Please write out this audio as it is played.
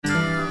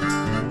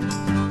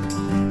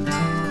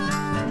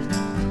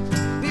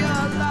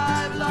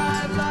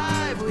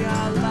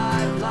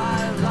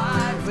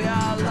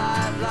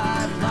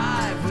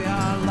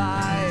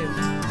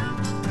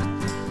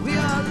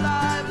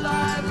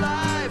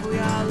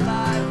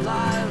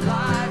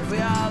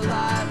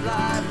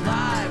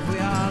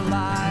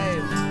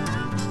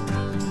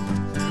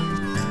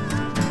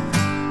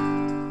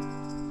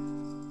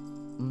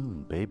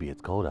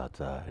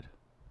outside,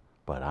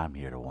 but I'm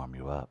here to warm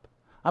you up.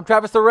 I'm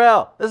Travis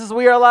Terrell. This is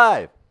We Are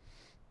Live.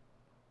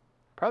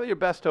 Probably your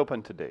best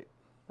open to date.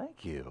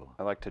 Thank you.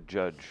 I like to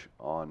judge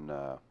on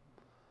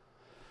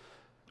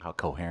How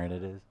coherent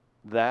it is.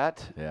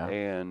 that Yeah.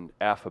 and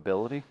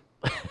affability.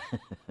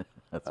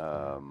 That's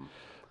fair.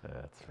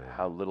 That's fair.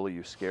 How little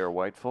you scare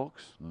white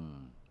folks.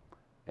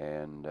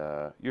 And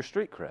your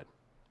street cred.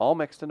 All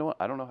mixed into one.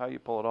 I don't know how you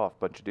pull it off,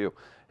 but you do.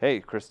 Hey,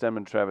 Chris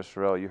Denman, Travis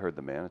Terrell, you heard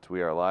the man. It's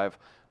We Are Live.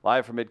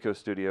 Live from Midco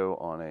Studio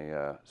on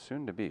a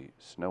soon-to-be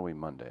snowy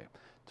Monday.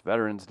 It's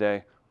Veterans Day.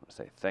 I want to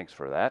say thanks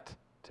for that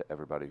to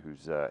everybody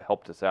who's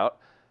helped us out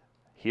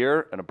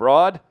here and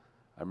abroad.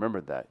 I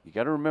remembered that. You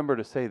got to remember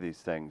to say these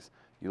things.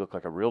 You look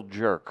like a real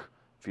jerk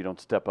if you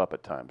don't step up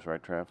at times,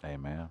 right, Trav?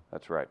 Amen.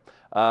 That's right.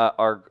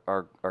 Our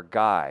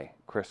guy,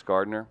 Chris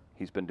Gardner,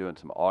 he's been doing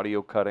some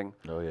audio cutting.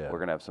 Oh, yeah. We're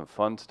going to have some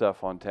fun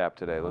stuff on tap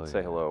today. Oh, Let's say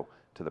yeah. hello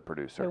to the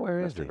producer, Hey, where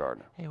is Mr. he?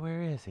 Gardner. Hey,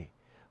 where is he?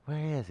 Where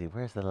is he?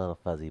 Where's the little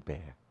fuzzy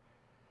bear?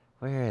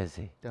 Where is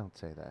he? Don't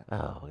say that.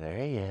 Oh, there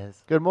he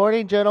is. Good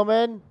morning,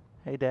 gentlemen.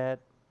 Hey, Dad.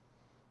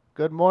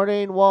 Good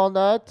morning,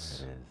 Walnuts.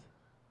 There it is.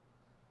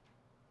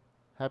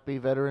 Happy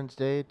Veterans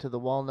Day to the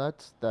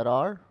walnuts that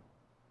are.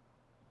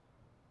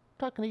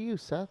 Talking to you,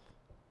 Seth.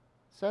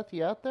 Seth,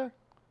 you out there?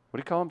 Would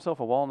he call himself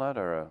a walnut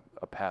or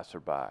a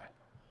passerby?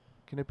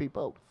 Can it be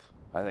both?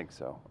 I think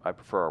so. I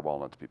prefer our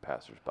walnut to be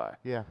passersby.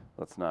 Yeah.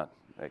 Let's not.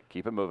 Hey,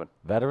 keep it moving.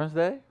 Veterans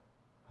Day?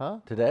 Huh?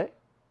 Today?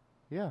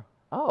 Yeah.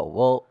 Oh,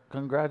 well,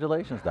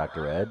 congratulations,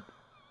 Dr. Ed.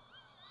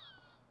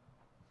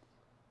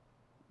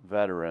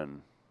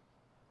 Veteran.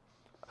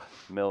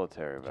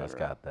 Military veteran. Just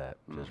got that.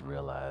 Just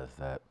realized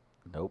that.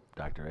 Nope,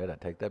 Dr. Ed, I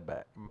take that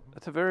back.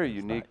 That's a very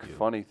It's not unique, you.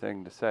 funny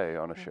thing to say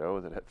on a show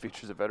that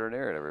features a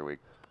veterinarian every week.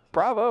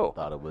 Bravo.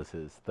 Thought it was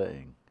his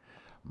thing.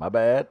 My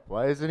bad.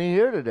 Why isn't he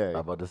here today? I'm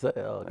about to say,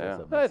 oh, I guess Yeah. that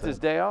makes That's his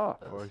sense. day off.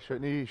 Or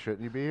shouldn't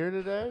he be here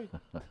today?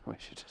 We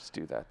should just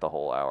do that the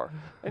whole hour.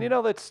 And you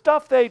know, that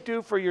stuff they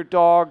do for your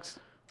dogs.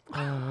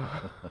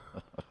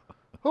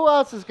 Who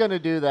else is going to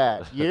do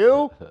that?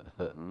 You?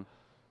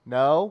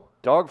 No?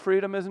 Dog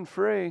freedom isn't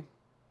free.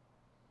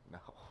 No.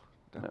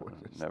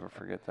 Never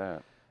forget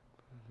that.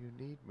 You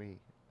need me.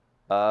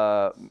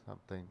 We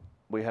Something.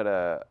 had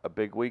a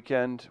big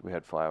weekend. We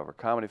had Flyover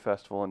Comedy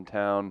Festival in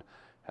town.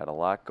 Had a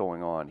lot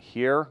going on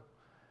here.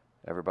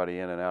 Everybody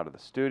in and out of the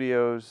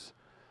studios.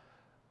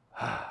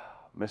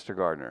 Mr.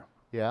 Gardner,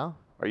 Yeah?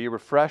 are you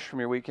refreshed from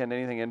your weekend?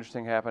 Anything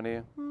interesting happened to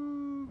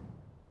you?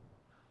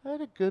 I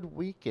had a good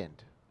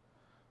weekend.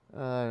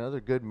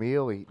 Another good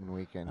meal eating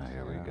weekend. Oh,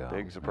 here we Yeah. go.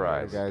 Big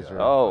surprise. guys are-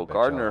 Oh, I bet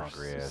Gardner, y'all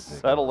hungry as they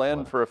settle go.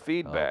 in for a Oh,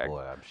 feedback.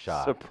 boy, I'm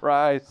shocked.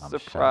 Surprise, I'm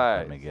shocked. surprise.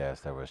 Let me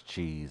guess. There was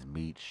cheese,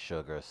 meat,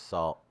 sugar,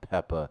 salt,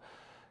 pepper,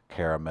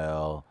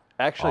 caramel.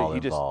 Actually, all he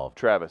just, involved.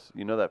 Travis,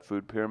 you know that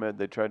food pyramid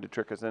they tried to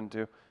trick us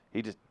into?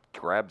 He just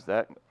grabs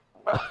that and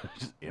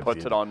Just puts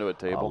emptied it onto a a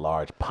table.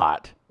 large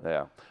pot.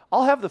 Yeah.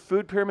 I'll have the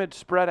food pyramid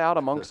spread out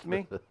amongst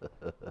me.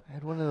 I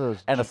had one of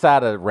those. And a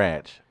side of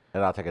ranch.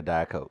 And I'll take a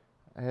Diet Coke.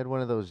 I had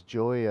one of those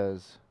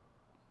Joya's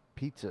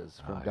pizzas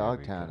Oh, from here we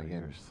Dogtown go.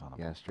 again You're a son of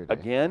a- yesterday.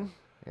 Again?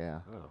 Yeah.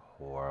 What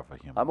a whore of a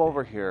human I'm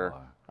over being here.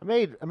 you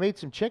are. I made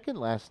some chicken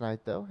last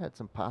night though. Had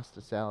some pasta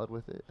salad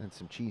with it and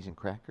some cheese and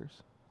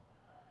crackers.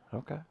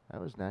 Okay.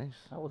 That was nice.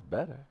 That was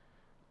better.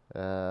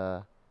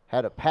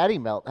 Had a patty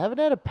melt. I haven't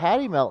had a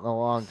patty melt in a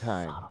long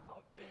time.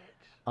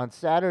 On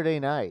Saturday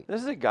night.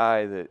 This is a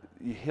guy that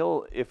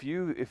he'll if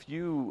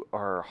you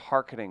are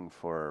hearkening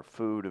for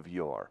food of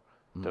yore.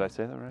 Did I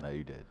say that right? No,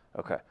 you did.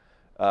 Okay.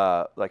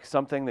 Like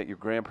something that your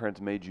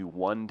grandparents made you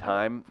one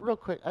time. Real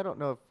quick, I don't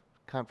know if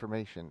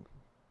confirmation.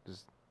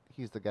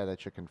 He's the guy that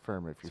should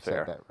confirm if you It's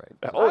fair. said that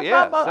right. Oh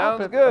yeah,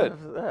 sounds good.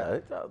 Yeah,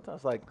 it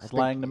sounds like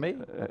slang to me.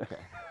 Okay.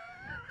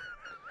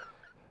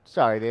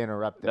 Sorry to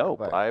interrupt. there, No,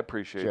 but I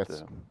appreciate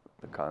just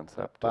the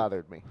concept.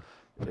 bothered me.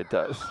 It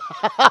does.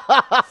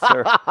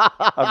 Sir,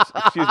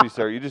 excuse me,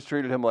 sir. You just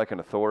treated him like an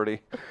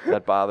authority.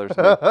 That bothers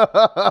me.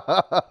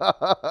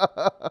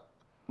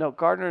 No,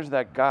 Gardner's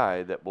that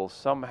guy that will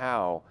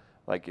somehow,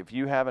 like, if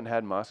you haven't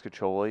had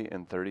muscatoli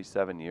in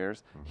 37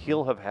 years,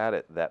 he'll have had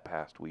it that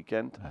past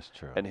weekend. That's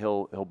true. And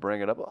he'll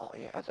bring it up. Oh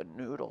yeah, the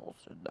noodles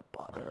and the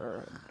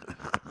butter.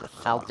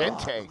 Al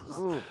dente.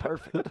 Ooh,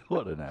 perfect.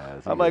 What an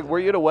ass. I'm like, were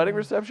you at a wedding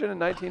reception in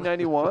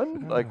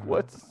 1991? Like,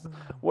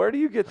 where do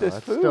you get this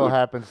That food? still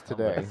happens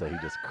today. So he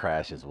just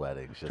crashes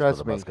weddings just Trust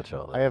for me, the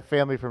muscatoli. I have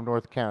family from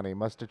North County.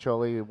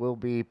 Mustacholi will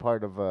be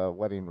part of a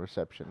wedding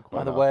reception.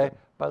 By the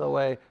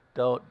way,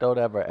 don't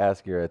ever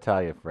ask your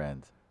Italian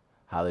friends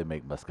how they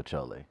make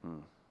muscatoli,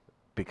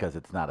 because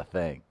it's not a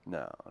thing.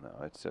 No,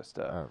 it's just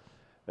Oh.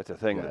 it's a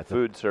thing Yeah, that it's a-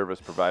 food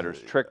service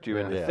providers tricked you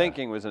into Yeah.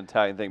 thinking was an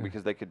Italian thing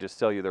because they could just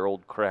sell you their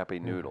old crappy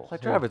noodles.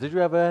 Like, Travis, did you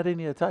ever had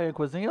any Italian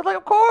cuisine? I was like,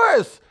 of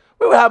course.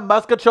 We would have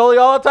muscatoli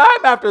all the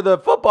time after the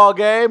football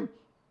game.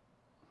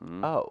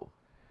 Oh.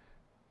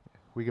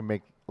 we can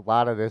make a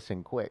lot of this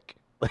in quick.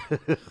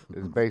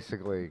 Is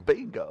basically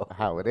Bingo.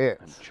 how it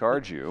is.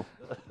 Charge you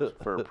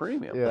for a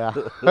premium. Yeah.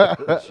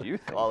 Because you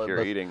think Call it you're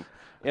mus- eating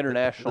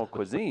international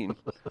cuisine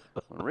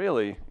when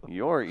really,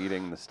 you're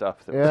eating the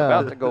stuff that was Yeah.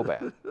 about to go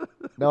bad.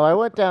 No, I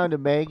went down to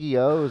Maggie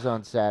O's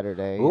on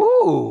Saturday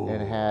Ooh.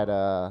 and had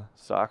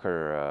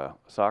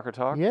Soccer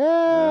talk?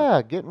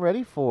 yeah, getting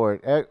ready for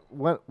it.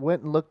 Went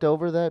and looked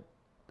over that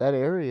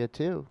area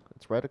too.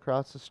 It's right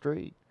across the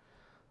street.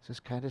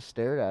 Just kind of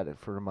stared at it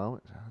for a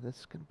moment. Oh, this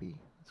is gonna be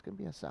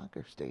a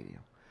soccer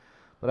stadium.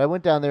 But I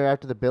went down there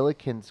after the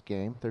Billikens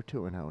game. They're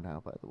 2-0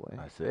 now, by the way.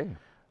 I see.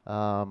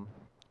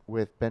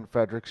 With Ben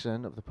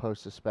Fredrickson of the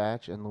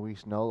Post-Dispatch and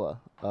Luis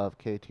Nola of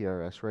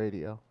KTRS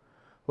Radio.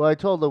 Well, I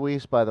told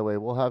Luis, by the way,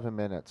 we'll have him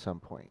in at some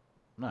point.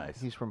 Nice.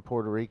 He's from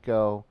Puerto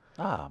Rico.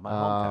 My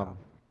hometown.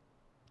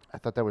 I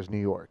thought that was New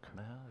York.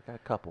 Well, I got a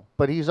couple.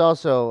 But he's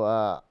also,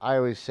 I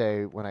always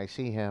say when I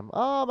see him,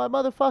 oh, my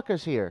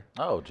motherfucker's here.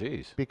 Oh,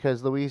 geez.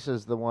 Because Luis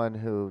is the one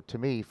who, to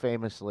me,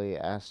 famously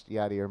asked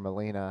Yadier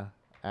Molina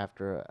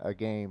after a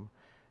game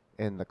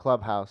in the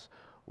clubhouse,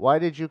 why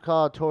did you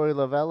call Torey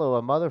Lovello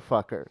a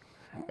motherfucker?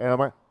 And I'm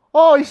like,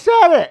 oh, he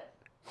said it!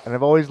 And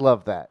I've always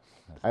loved that.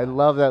 I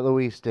love that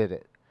Luis did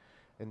it.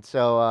 And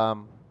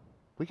so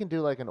we can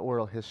do like an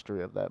oral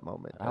history of that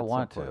moment. I at some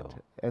want point. to.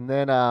 And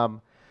then,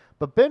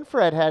 but Ben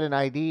Fred had an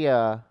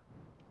idea.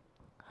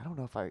 I don't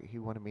know if he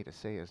wanted me to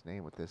say his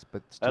name with this,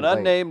 but it's too An late.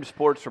 unnamed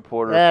sports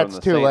reporter That's from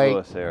the too St. late.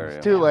 Louis area.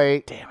 It's too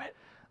late. Damn it.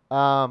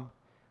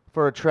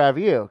 For a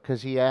Traview,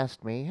 because he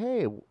asked me,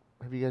 hey,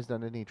 have you guys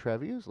done any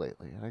Traviews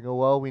lately? And I go,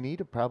 well, we need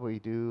to probably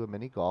do a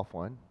mini golf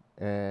one.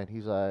 And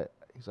he's like,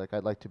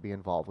 I'd like to be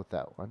involved with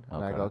that one.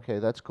 And I go, okay,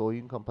 that's cool.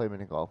 You can come play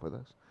mini golf with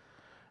us.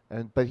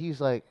 But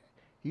he's like,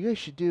 you guys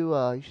should you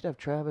should have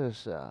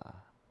Travis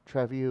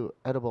Traview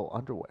edible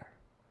underwear.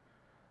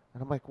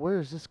 And I'm like, where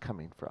is this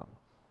coming from?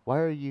 Why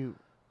are you?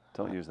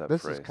 Don't use that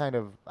This phrase. is kind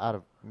of out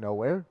of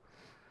nowhere.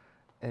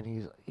 And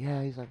he's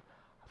like,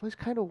 I've always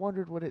kind of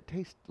wondered what it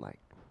tasted like.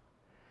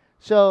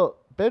 So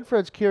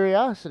Benfred's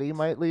curiosity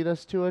might lead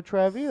us to a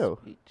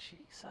Traview. Sweet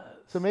Jesus.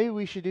 So maybe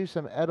we should do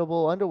some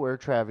edible underwear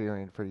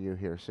Traviewing for you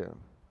here soon.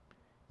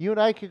 You and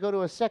I could go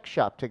to a sex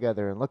shop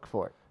together and look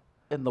for it.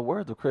 In the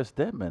words of Chris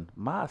Denman,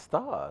 my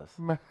stars.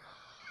 That's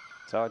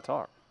how I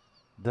talk.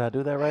 Did I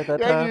do that right that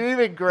Yeah, time? you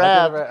even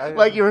grabbed right.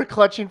 like you were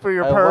clutching for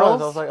your I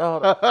pearls. was like, oh,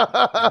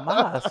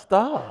 my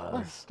stars.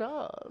 My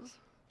stars.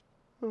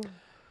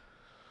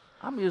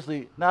 I'm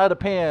usually, now it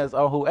depends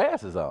on who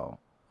ass is on.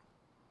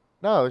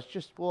 No, it's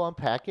just we'll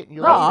unpack it and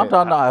you'll No, eat I'm it.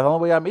 talking about the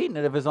only way I'm eating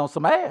it if it's on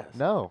some ass.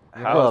 No.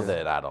 you're How Well, not. is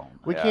then I don't.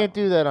 We Yeah. can't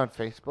do that on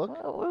Facebook.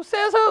 Well, who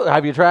says who?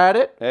 Have you tried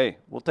it? Hey,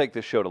 we'll take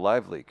this show to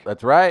Live Leak.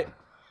 That's right.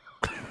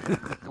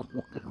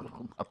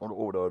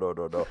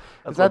 No.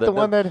 Is that the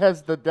one that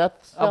has the death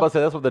I'm stuff? about to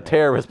say that's what the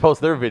terrorists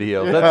post their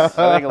videos. That's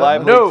I think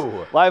Live No.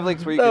 Leaks. Live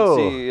Leaks where you No.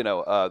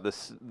 can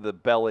see, the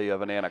belly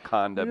of an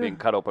anaconda being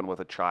cut open with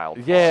a child.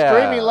 yeah.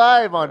 Streaming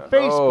live on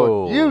Facebook,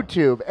 Oh.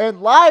 YouTube,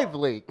 and Live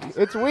Leak.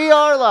 It's We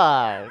Are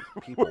Live.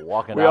 People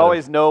walking We out.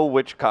 always know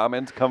which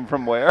comments come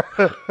from where.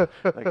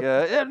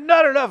 Like,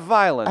 not enough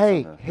violence.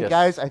 Hey, And, hey Yes.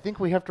 guys, I think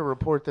we have to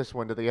report this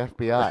one to the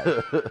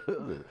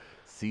FBI.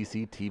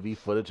 CCTV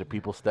footage of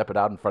people stepping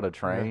out in front of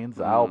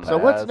trains. I'll So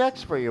what's pass.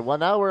 next for you? Well,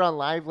 now we're on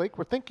Live Leak.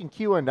 We're thinking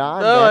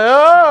QAnon.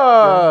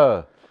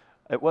 Oh,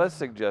 yeah. It was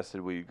suggested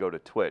we go to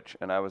Twitch,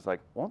 and I was like,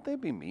 won't they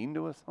be mean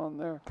to us on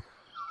there?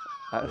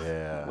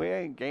 Yeah. We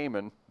ain't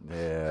gaming.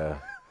 Yeah.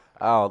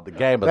 Oh, the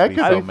game must That be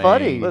could so be mean.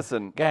 funny.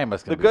 Listen, Game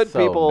must the be good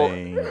so people,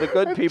 mean. the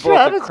good people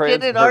at the Travis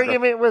getting in an Kransberger-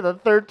 argument with a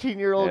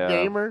 13-year-old Yeah.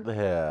 gamer. Yeah,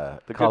 The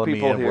good calling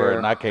people me N-word here-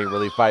 and I can't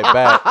really fight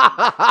back.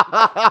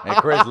 And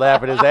Chris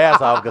laughing his ass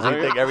off because he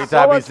think every So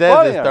time he much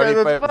says it's funnier.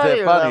 35% Yeah, it's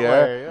funnier funnier.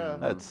 that way, yeah.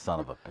 That son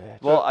of a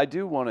bitch. Well, I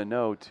do want to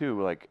know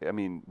too. Like, I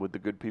mean, would the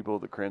good people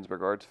of the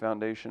Kransberg Arts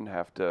Foundation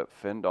have to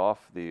fend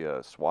off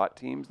the SWAT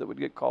teams that would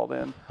get called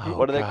in?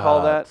 What do they call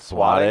God. that?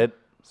 Swatted.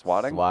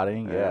 Swatting?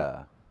 Swatting,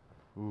 Yeah.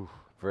 yeah.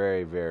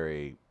 Very,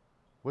 very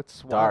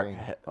What's dark. swatting?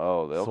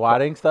 Oh, they'll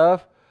Swatting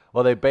stuff?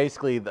 Well, they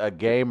basically, a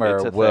gamer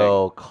It's a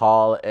will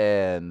call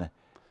in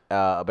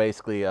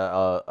basically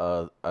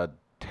a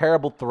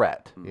terrible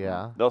threat.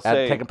 Yeah. They'll At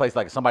say taking place,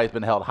 like somebody's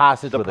been held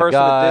hostage the with a person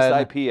gun. at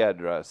this IP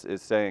address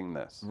is saying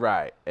this.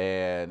 Right,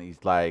 and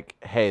he's like,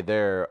 "Hey,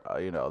 they're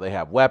they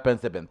have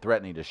weapons. They've been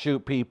threatening to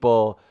shoot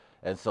people,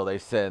 and so they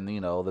send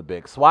the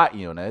big SWAT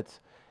units,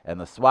 and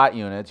the SWAT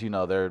units,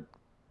 they're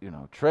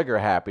trigger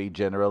happy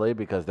generally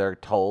because they're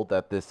told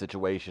that this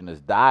situation is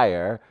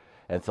dire,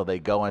 and so they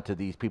go into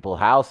these people's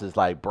houses,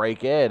 like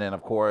break in, and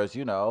of course,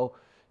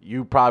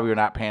 you probably are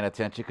not paying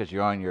attention because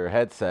you're on your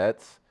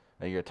headsets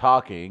and you're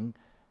talking,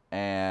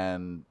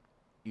 and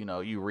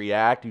you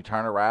react, you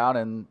turn around,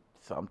 and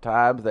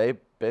sometimes they've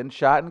been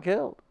shot and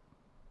killed.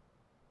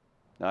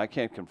 Now, I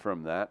can't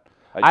confirm that.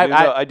 I-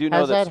 I do know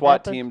Has that that SWAT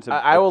happened? teams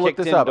have I will have look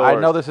kicked this up. I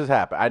indoors. know this has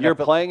happened. You're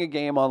playing a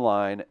game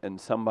online, and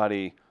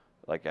somebody,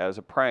 like as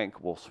a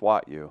prank, will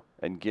SWAT you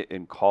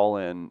and call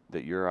in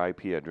that your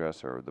IP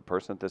address or the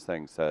person at this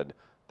thing said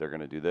they're going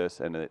to do this,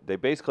 and they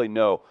basically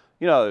know.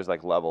 There's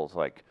like levels.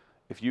 Like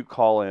if you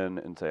call in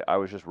and say I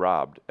was just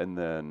robbed, and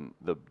then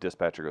the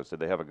dispatcher goes, "Did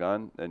they have a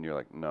gun?" and you're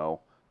like,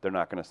 "No." They're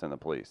not going to send the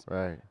police.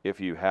 Right. If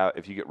you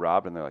get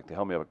robbed and they're like, "They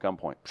held me up at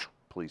gunpoint,"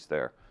 police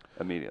there.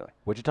 Immediately.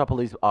 Wichita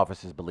police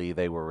officers believe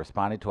they were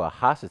responding to a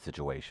hostage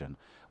situation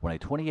when a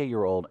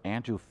 28-year-old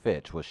Andrew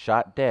Fitch was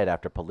shot dead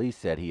after police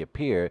said he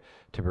appeared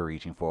to be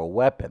reaching for a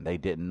weapon. They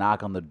didn't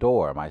knock on the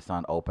door. My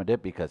son opened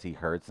it because he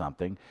heard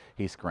something.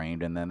 He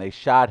screamed, and then they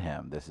shot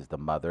him. This is the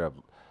mother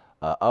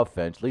of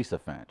Finch, Lisa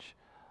Finch.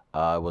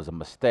 It was a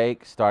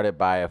mistake started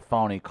by a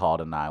phony call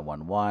to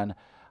 911.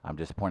 I'm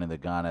just pointing the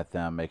gun at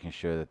them, making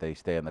sure that they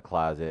stay in the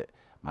closet.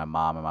 My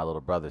mom and my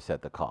little brother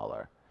said the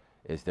caller.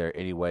 Is there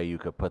any way you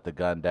could put the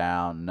gun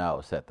down? No,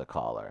 said the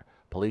caller.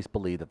 Police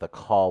believe that the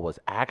call was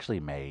actually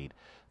made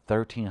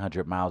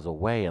 1,300 miles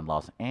away in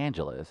Los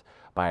Angeles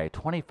by a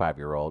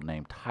 25-year-old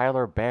named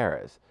Tyler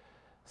Barris.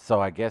 So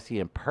I guess he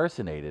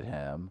impersonated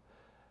him,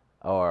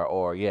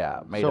 or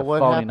made So a what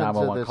phony happened to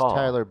 911 this call.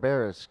 Tyler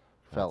Barris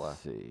fella? Let's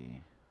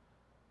see.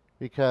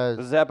 Because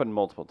This has happened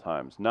multiple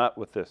times, not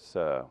with this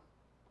Yeah.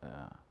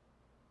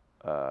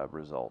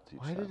 result. You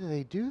why said. did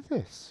they do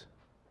this?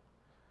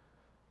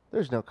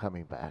 There's no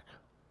coming back.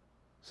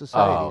 Oh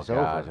Society's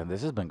gosh, over. and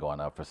this has been going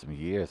up for some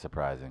years,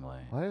 surprisingly.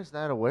 Why is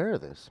not aware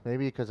of this?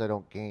 Maybe because I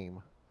don't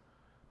game.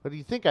 But do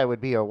you think I would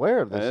be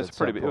aware of this? It's at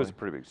pretty. some It was a point?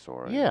 pretty big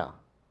story. Yeah.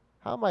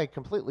 How am I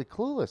completely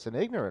clueless and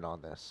ignorant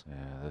on this? Yeah,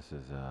 this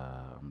is.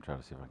 I'm trying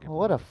to see if I can. Well,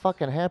 what a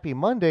fucking happy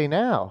Monday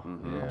now.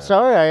 Mhm. Yeah. I'm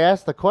sorry I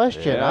asked the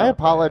question. Yeah, I man.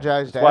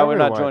 apologize That's to why everyone.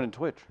 we're not joining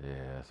Twitch.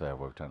 Yeah, so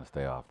we're trying to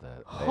stay off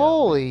that.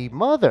 Holy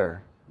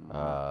mother.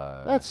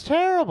 That's That's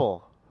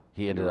terrible.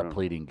 he ended up Yeah.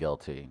 pleading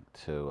guilty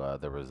to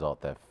the result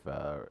that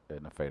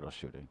in a fatal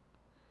shooting.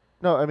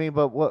 No, I mean,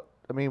 but what?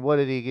 I mean, what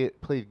did he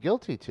plead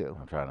guilty to?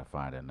 I'm trying to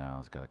find it now.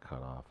 It's got to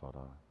cut off. Hold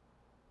on.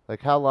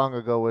 Like, how long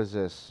ago was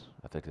this?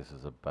 I think this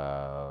is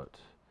about.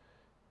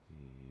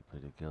 He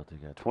pleaded guilty.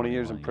 Got 20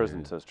 years in 21 prison,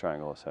 years. says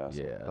Triangle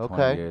Assassin. Yeah, Okay.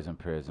 20 years in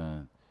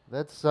prison.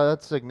 That's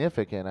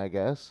significant, I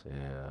guess.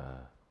 Yeah.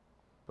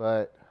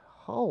 But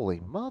holy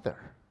mother!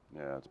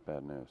 Yeah, it's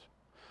bad news.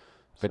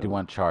 So-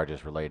 51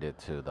 charges related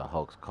to the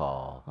hoax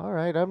call. All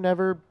right, I'm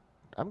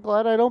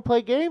glad I don't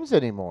play games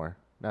anymore.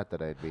 Not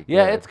that I'd be.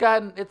 Yeah,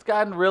 good. it's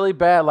gotten really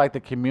bad. Like the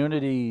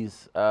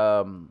communities,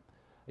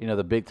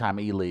 the big time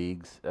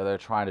e-leagues, they're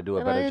trying to do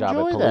a And I better job at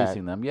enjoy that.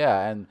 policing them.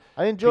 Yeah, and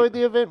I enjoyed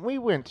the event we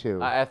went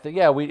to. I think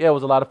it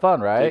was a lot of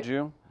fun, right? Did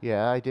you?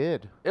 Yeah, I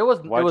did. It was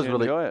Why'd it was you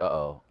really. enjoy it?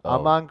 Uh-oh.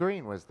 Amon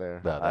Green was there.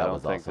 No, that I don't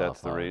was think also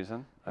that's the fun.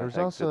 reason. I There's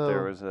think that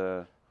there also- was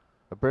a.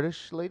 A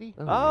British lady.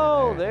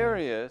 Oh, yeah. there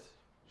he is.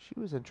 She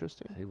was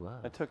interesting. He was.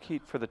 I took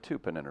heat for the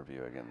Tupin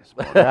interview again this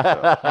morning.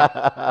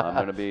 So I'm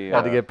going to be.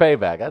 Had to get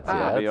payback. That's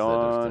I'll be that's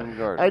on interesting.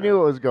 guard. I knew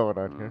what was going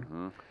on here.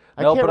 Mhm.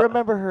 I No, can't but I-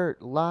 remember her.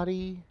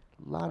 Lottie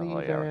Oh,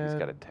 yeah, he's got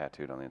Van. it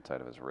tattooed on the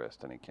inside of his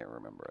wrist, and he can't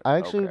remember it. I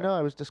actually Okay. know.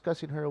 I was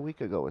discussing her a week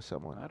ago with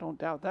someone. I don't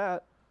doubt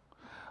that.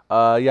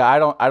 Yeah,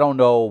 I don't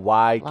know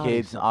why Lot of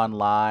kids stuff.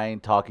 online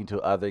talking to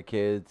other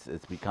kids,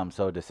 it's become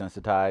so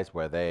desensitized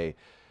where they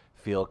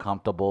feel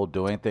comfortable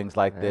doing things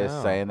like this,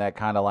 Yeah. saying that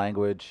kind of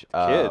language.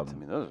 Kids, I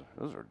mean,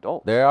 those are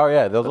adults. They are,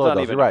 yeah. Those That's are not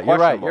adults. even You're right. You're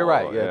right. You're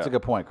right. questionable, Yeah, it's a yeah.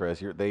 good point, Chris.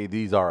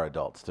 These are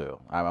adults too.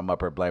 I'm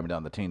up here blaming it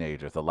on the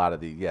teenagers. A lot of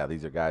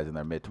these are guys in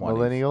their mid-20s.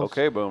 Millennials.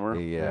 Okay, Boomer.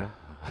 Yeah.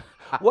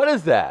 What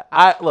is that?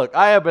 I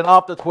have been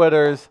off the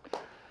Twitters.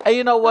 Hey,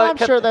 you know Well,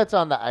 what? I'm sure that's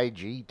on the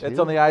IG too. it's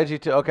on the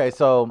IG too. Okay,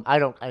 so I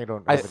don't. I know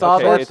saw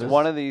the that- It's sources.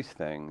 one of these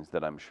things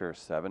that I'm sure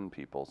 7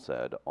 people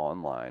said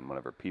online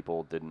whenever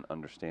people didn't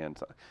understand.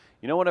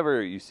 You know,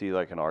 whenever you see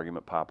like an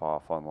argument pop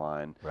off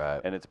online, Right.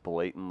 and it's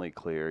blatantly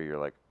clear, you're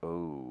like,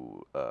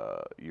 oh,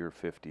 you're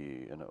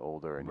 50 and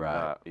older, and Right.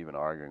 you're not even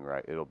arguing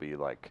right. It'll be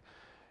like,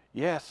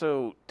 yeah,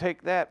 so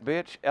take that,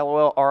 bitch.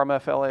 LOL,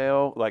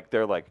 RMFLAO. Like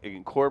they're like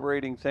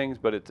incorporating things,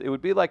 but it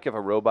would be like if a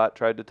robot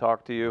tried to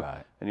talk to you,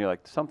 Right. and you're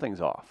like,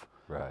 something's off.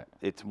 right.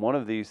 It's one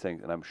of these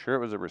things, and I'm sure it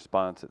was a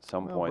response at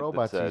some Well, point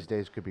robots that said, these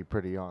days could be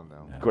pretty on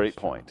though. Yeah. great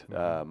That's true. point.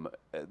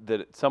 That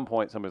at some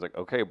point somebody's like,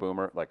 okay,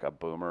 boomer, like a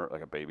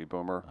baby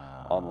boomer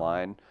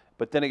online.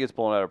 But then it gets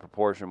blown out of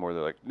proportion where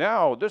they're like,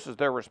 now this is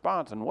their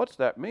response, and what's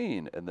that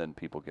mean? And then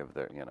people give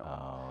their,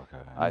 Oh,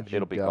 okay. You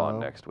it'll be gone dumb.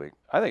 next week.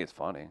 I think it's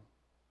funny.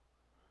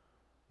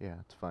 Yeah,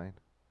 it's fine.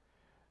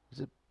 Is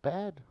it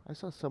bad? I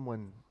saw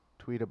someone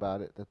tweet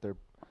about it that they're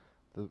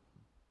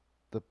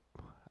the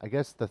I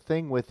guess the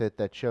thing with it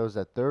that shows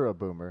that they're a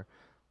boomer,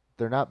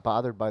 they're not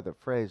bothered by the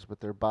phrase,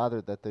 but they're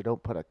bothered that they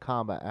don't put a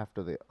comma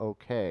after the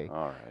okay.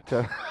 All right.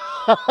 to-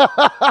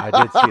 I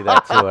did see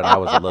that too, and I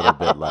was a little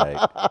bit like,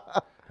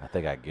 I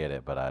think I get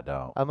it, but I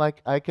don't. I'm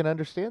like, I can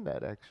understand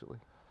that actually.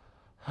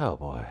 Oh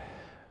boy.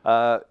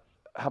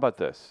 How about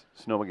this?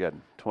 Snowmageddon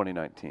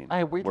 2019.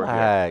 Hey, We're here.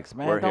 relax,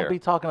 man. We're Don't here. be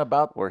talking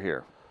about. We're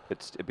here.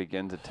 It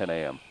begins at 10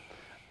 a.m.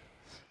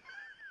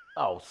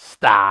 Oh,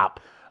 stop.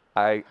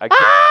 I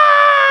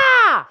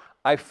Ah!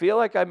 I feel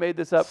like I made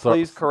this up. So-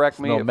 Please correct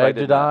me if I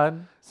did not.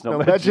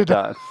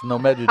 Snowmegedon. Snowmageddon.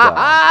 Snowmegedon.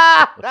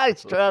 Ah,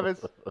 nice,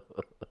 Travis.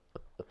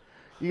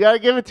 You got to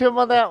give it to him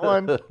on that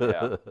one.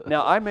 Yeah.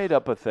 Now I made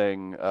up a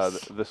thing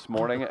this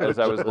morning as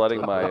I was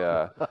letting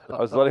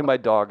my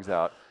dogs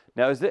out.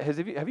 Now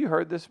have you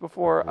heard this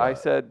before? I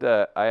said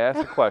I asked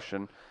a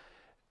question,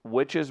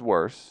 which is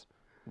worse,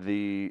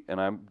 and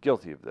I'm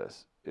guilty of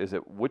this. Is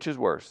it which is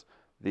worse,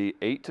 the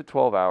 8 to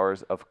 12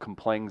 hours of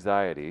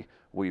complainxiety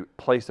we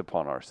place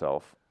upon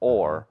ourselves,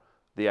 or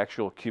the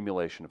actual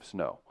accumulation of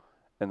snow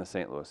in the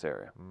St. Louis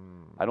area.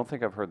 I don't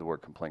think I've heard the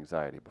word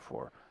complainxiety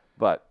before,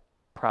 but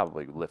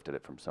probably lifted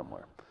it from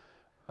somewhere.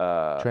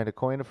 Trying to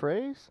coin a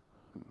phrase?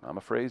 I'm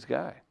a phrase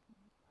guy.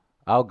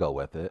 I'll go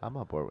with it. I'm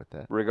on board with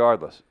that.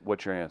 Regardless,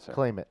 what's your answer?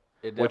 Claim it.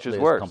 Which is definitely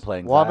worse?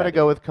 complainxiety. Well, I'm going to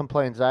go with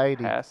complainxiety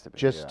Has to be,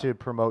 just yeah. to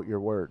promote your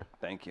word.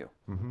 Thank you.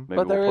 Mm-hmm.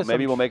 But there is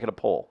Maybe some we'll make it a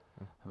poll.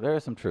 There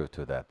is some truth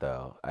to that,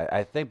 though.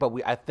 I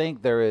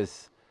think there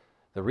is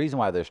the reason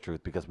why there's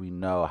truth because we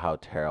know how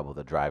terrible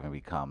the driving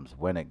becomes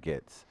when it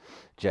gets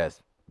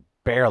just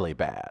barely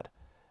bad,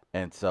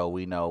 and so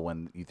we know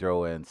when you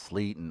throw in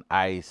sleet and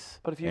ice.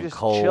 But if you and just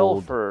cold,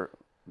 chill for,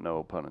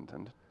 no pun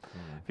intended,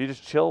 if you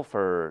just chill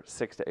for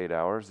 6 to 8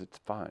 hours, it's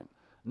fine.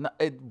 No,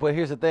 but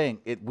here's the thing: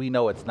 we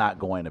know it's not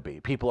going to be.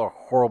 People are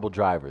horrible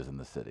drivers in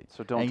the city,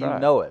 So don't and drive. you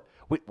know it.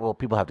 Well,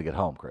 people have to get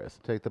home, Chris.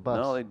 Take the bus.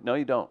 No,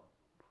 you don't.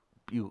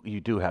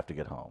 You do have to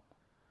get home.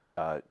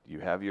 You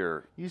have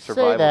your You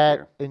survival say that,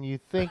 gear. and you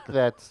think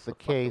that's the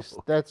case.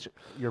 That's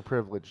your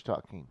privilege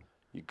talking.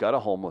 You got a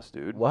homeless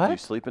dude. What? You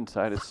sleep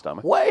inside his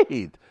stomach.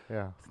 Wait,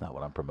 Yeah. that's not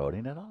what I'm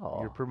promoting at all.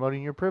 You're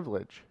promoting your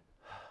privilege.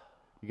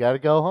 You got to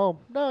go home.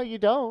 No, you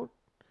don't.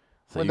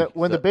 So When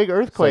you- the big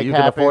earthquake you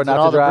can happens afford and not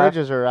all to the drive?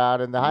 bridges are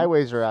out and the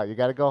highways are out, you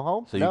got to go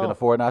home? So you No. can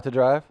afford not to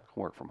drive?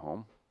 Work from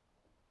home.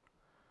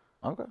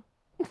 Okay.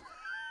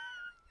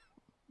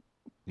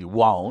 You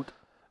won't.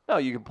 No,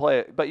 you can play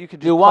it, but you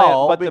could just You plan.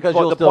 won't, But because the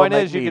you'll still point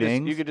make is, you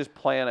meetings. could just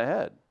plan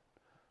ahead.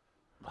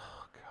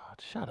 God,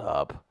 shut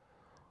up.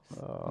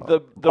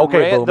 The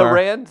Okay, the boomer.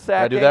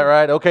 ransacking. Did I do that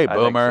right? Okay, I think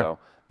boomer. so.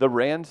 The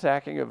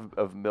ransacking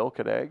of milk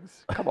and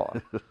eggs. Come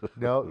on.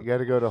 No, you got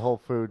to go to Whole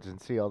Foods and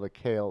see all the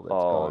kale that's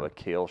Oh, gone. the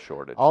kale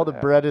shortage. All that the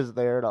happened. bread is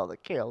there and all the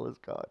kale is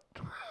gone.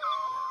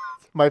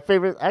 My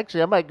favorite.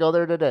 Actually, I might go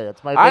there today.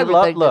 It's my I favorite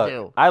love thing look. to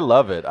do. I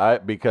love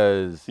it.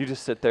 Because You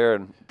just sit there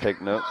and take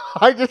notes.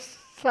 I just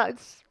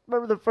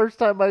remember the first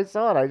time I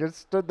saw it. I just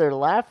stood there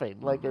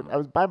laughing like I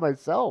was by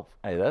myself.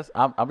 hey,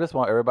 I'm just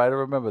want everybody to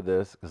remember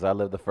this because I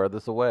live the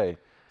furthest away.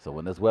 So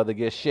when this weather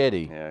gets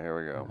shitty, Yeah, here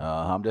we go.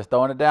 I'm just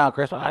throwing it down,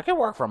 Chris. I can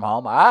work from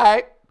home. All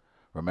right.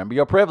 Remember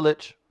your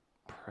privilege.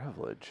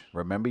 Privilege.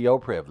 Remember your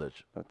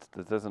privilege.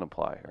 That doesn't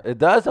apply here. It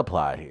does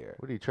apply here.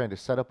 What are you trying to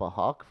set up a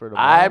hawk for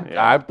tomorrow?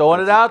 I'm throwing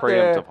this it is out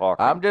there. preemptive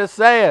hawking. I'm just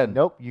saying.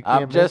 Nope, you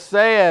can't I'm just miss.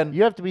 saying.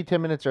 You have to be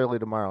 10 minutes early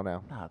tomorrow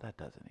now. No, that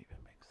doesn't even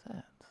make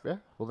sense. Yeah.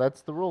 Well,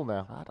 that's the rule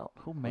now. I don't.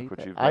 Who made what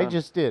that? you've I done.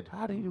 just did.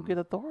 How do you get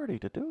authority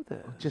to do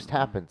this? It just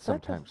happens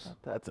sometimes.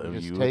 That's You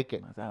just take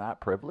it. Is that not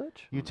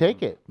privilege? You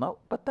take it. No,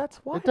 but that's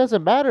why. It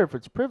doesn't matter if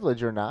it's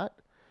privilege or not.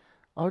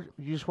 Oh,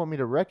 you just want me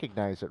to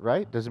recognize it,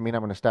 right? Doesn't mean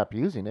I'm going to stop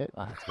using it.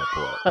 Oh, that's a good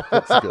point.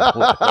 That's a good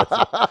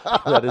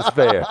point. That is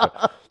fair.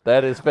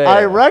 That is fair.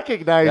 I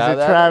recognize Now it,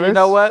 that- Travis. You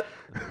know what?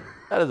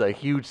 That is a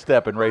huge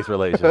step in race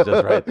relations,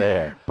 just right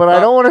there. But I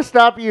don't want to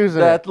stop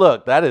using it.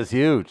 Look, that is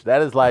huge.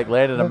 That is like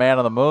landing a man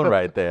on the moon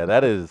right there.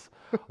 That is,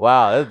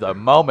 wow, that's a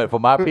moment for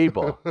my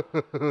people. I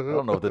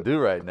don't know what to do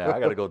right now. I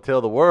got to go tell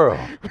the world.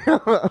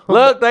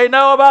 Look, they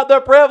know about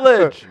their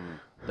privilege.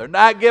 They're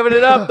not giving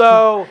it up,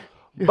 though,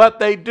 but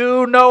they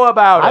do know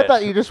about I it.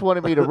 thought you just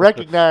wanted me to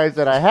recognize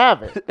that I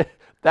have it.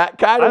 That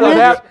kind I of thought what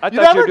you- happened. I You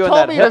thought you never were doing told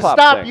that me to hip-hop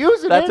stop thing.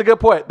 using That's it. a good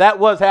point. That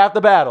was half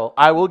the battle.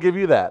 I will give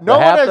you that. No The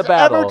one half has the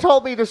battle. ever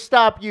told me to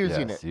stop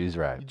using Yes, it. he's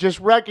right. Just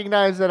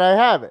recognize that I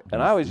have it.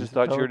 And I always just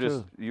thought you were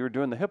told you were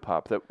doing the hip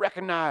hop that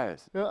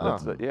recognize. Uh-uh.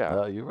 That's yeah.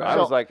 Oh, you're right. I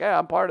was So- like, yeah,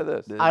 I'm part of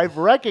this. I've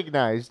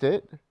recognized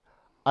it.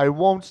 I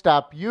won't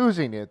stop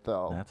using it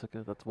though,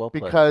 That's well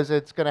played. because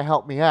it's going to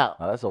help me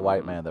out. Now, that's a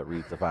white man that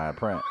reads the fine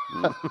print.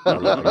 I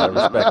gotta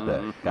respect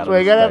that. So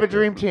you got to have a respect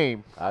dream it.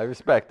 team. I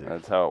respect it.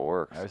 That's how it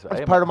works. I respect- That's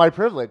hey, part of my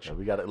privilege.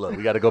 We got to look.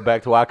 We got to go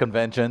back to our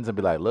conventions and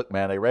be like, look,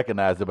 man, they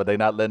recognize it, but they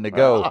not letting it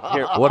go.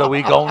 Here. What are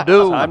we gonna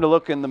do? Time to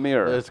look in the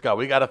mirror. Let's go.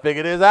 We got to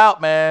figure this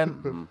out,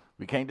 man.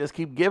 We can't just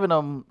keep giving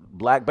them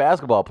black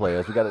basketball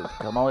players. We got to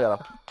come on. We got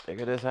to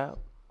figure this out.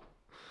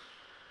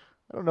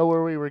 I don't know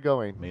where we were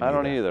going. Me I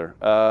don't neither.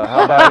 either.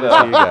 How about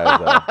See you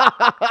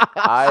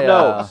guys,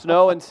 though.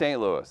 snow in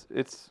St. Louis?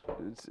 It's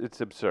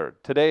absurd.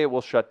 Today it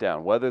will shut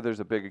down, whether there's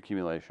a big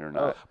accumulation or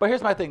not. But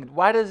here's my thing.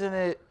 Why doesn't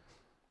it?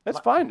 It's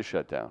fine to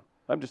shut down.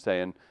 I'm just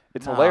saying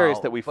it's hilarious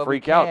No, that we but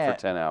freak out for can't.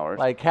 10 hours.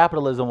 Like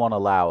capitalism won't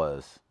allow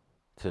us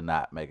to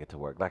not make it to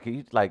work. Like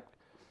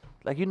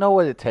you know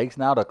what it takes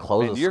now to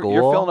close a you're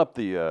school. filling up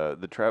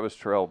the Travis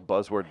Terrell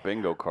buzzword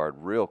bingo card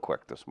real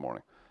quick this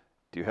morning.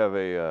 Do you have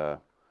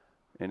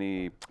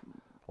any?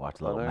 Watch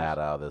a little Others? Matt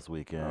out this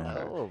weekend.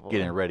 Okay. Oh, boy.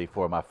 Getting ready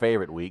for my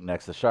favorite week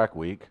next to Shark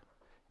Week,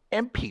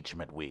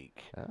 Impeachment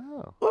Week.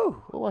 Oh,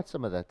 Ooh, we'll watch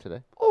some of that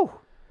today. ooh.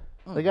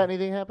 They got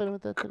anything happening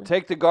with that today?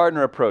 Take the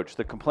Gardner approach.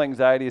 The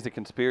complainxiety is a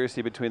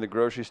conspiracy between the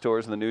grocery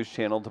stores and the news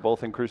channel to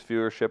both increase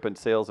viewership and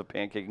sales of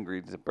pancake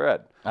ingredients and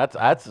bread. That's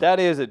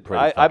That is it.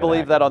 Pretty I fucking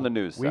believe that accurate. on the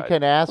news We side.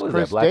 can ask Who is that,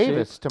 Chris Black Sheep?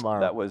 Davis tomorrow.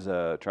 That was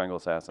Triangle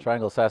Assassin.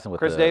 Triangle Assassin with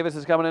Chris the, Davis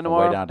is coming in the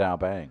tomorrow. way down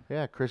bang.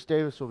 Yeah, Chris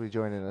Davis will be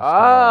joining us. That's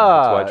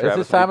why It's Travis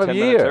this time will of be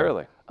 10 minutes year.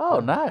 early. Oh,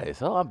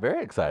 nice. Oh, I'm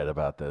very excited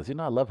about this. You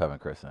know, I love having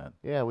Chris in.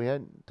 Yeah, we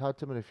hadn't talked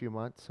to him in a few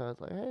months, so I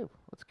was like, hey,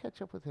 let's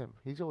catch up with him.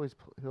 He's always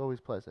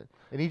pleasant.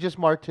 And he just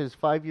marked his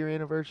 5-year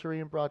anniversary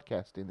in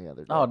broadcasting the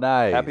other day. Oh,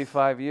 nice. Happy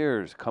 5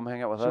 years. Come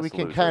hang out with us. So we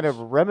can kind of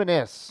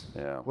reminisce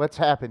Yeah. what's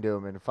happened to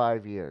him in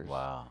 5 years.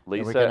 Wow. And we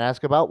can Lisa,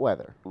 ask about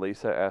weather.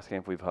 Lisa asking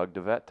if we've hugged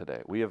a vet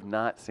today. We have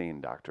not seen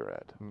Dr.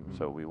 Ed,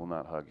 so we will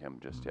not hug him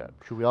just yet.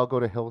 Should we all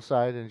go to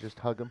Hillside and just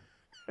hug him?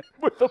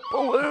 With a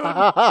balloon.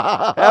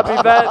 Happy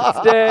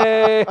Vets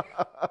Day.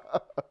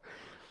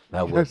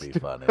 That would be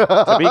funny.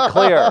 To be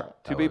clear,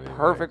 That to be would be very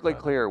perfectly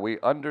funny. clear, we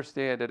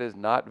understand it is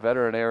not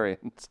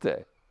Veterinarians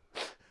Day.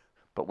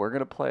 But we're going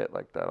to play it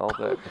like that all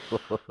day.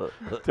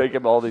 Take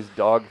him all these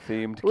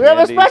dog-themed We have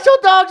a candies. special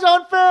dogs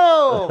on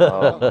film!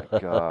 Oh, my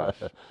gosh.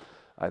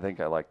 I think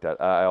I like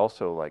that. I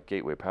also like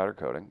Gateway Powder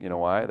Coating. You know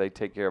why? They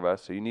take care of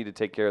us, so you need to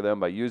take care of them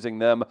by using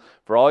them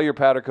for all your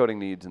powder coating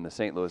needs in the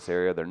St. Louis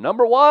area. They're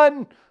number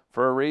one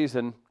for a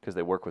reason, because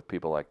they work with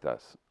people like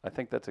us. I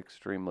think that's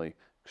extremely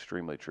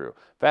true.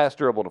 Fast,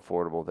 durable, and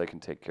affordable. They can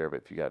take care of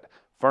it. If you got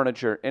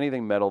furniture,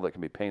 anything metal that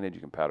can be painted,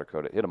 you can powder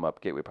coat it. Hit them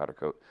up,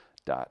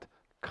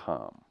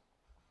 gatewaypowdercoat.com.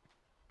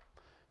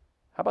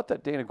 How about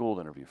that Dana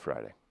Gould interview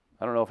Friday?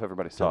 I don't know if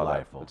everybody saw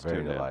Delightful. that. Let's Very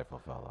tune in. delightful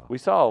fellow. We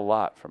saw a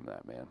lot from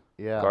that, man.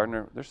 Yeah.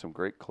 Gardner, there's some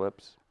great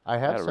clips. I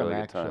have had a some, really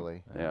good time.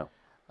 actually. Yeah.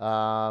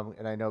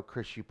 And I know,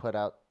 Chris, you put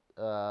out,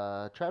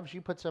 Travis,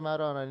 you put some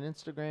out on an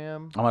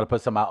Instagram. I'm going to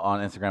put some out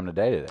on Instagram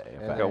today. In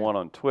And fact. Got one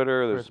on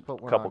Twitter. There's Chris put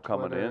a one couple on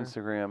coming to Twitter.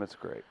 Instagram. It's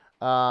great.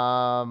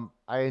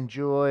 I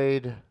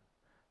enjoyed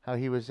how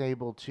he was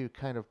able to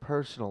kind of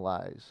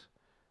personalize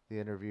the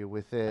interview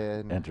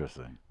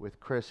Interesting. with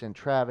Chris and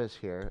Travis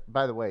here.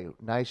 By the way,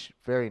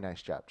 very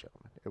nice job,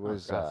 gentlemen. It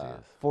was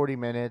gracias. 40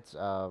 minutes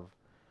of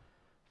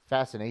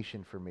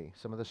fascination for me.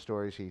 Some of the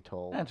stories he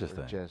told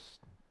Interesting.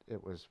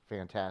 it was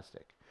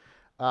fantastic.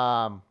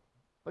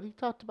 But he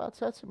talked about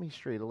Sesame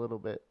Street a little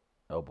bit.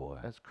 Oh, boy.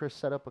 As Chris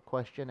set up a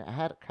question, I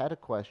had a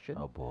question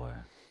Oh, boy.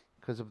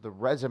 because of the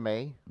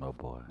resume, Oh,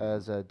 boy.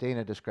 as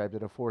Dana described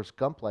it, a Forrest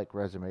Gump-like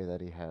resume that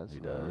he has. He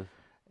does.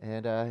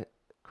 And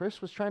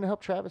Chris was trying to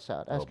help Travis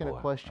out, asking a boy.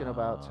 question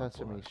about Oh,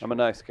 Sesame boy. Street. I'm a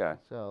nice guy.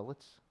 So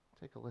let's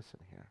take a listen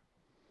here.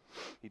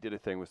 He did a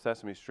thing with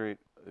Sesame Street.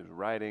 His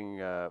writing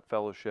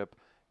fellowship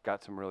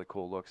got some really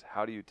cool looks.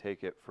 How do you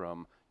take it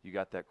from you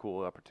got that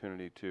cool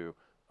opportunity to,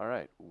 all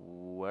right,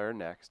 where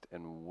next,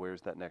 and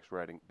where's that next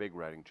big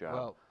writing job?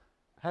 Well,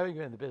 having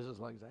been in the business as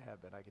long as I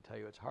have been, I can tell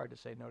you it's hard to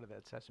say no to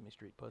that Sesame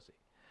Street pussy.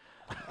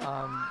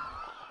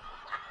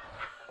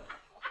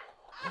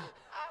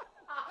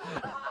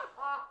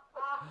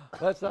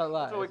 Let's not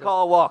lie. That's what we It's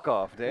call a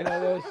walk-off, you Dave.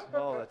 know,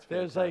 That's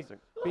there's like fantastic.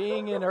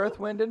 being in Earth,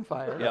 Wind, and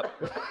Fire. Yep.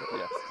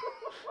 Yes.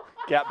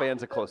 Gap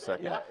Band's a close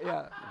second. Yeah,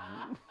 yeah.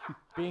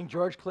 Being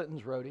George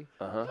Clinton's roadie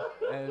Uh-huh.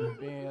 and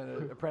being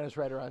an apprentice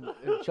writer on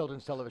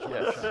children's television.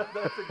 Yes. show.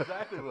 That's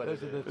exactly what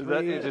Those are the Is that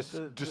three, you just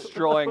the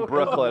destroying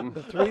Brooklyn?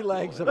 3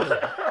 legs of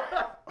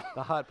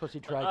the hot pussy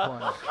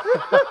tricorn.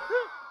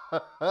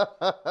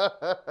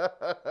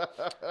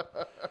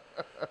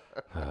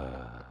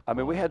 I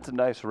mean, we had some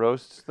nice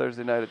roasts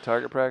Thursday night at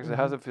Target practice. Mm-hmm.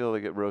 How's it feel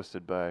to get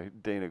roasted by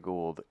Dana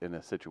Gould in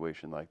a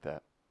situation like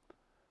that?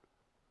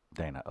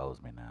 Dana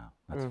owes me now.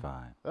 That's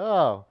fine.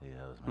 Oh, He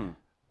owes me.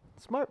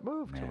 smart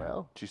move, Yeah.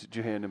 Terrell. Did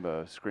you hand him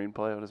a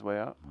screenplay on his way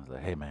out? I was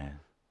like, hey, man,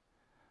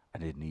 I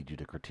didn't need you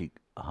to critique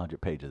 100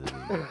 pages of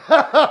these.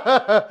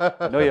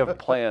 I know you have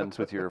plans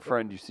with your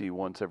friend you see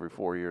once every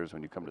 4 years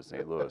when you come to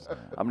St. Louis. I'm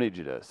gonna need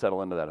you to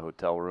settle into that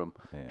hotel room.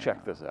 Yeah.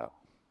 Check this out.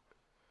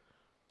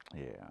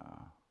 Yeah.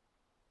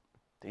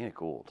 Dana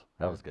Gould.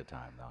 That was a good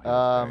time, though. He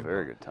was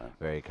Very good time.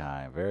 very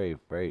kind, very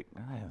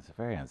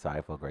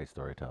insightful, great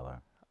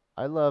storyteller.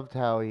 I loved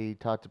how he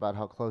talked about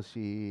how close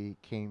he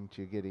came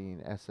to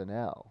getting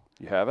SNL.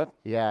 You have it?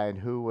 Yeah, and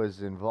who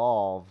was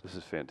involved This is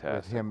with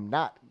fantastic. him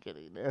not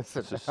getting SNL.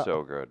 This is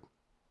so good.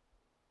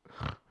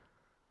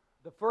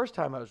 The first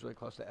time I was really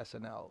close to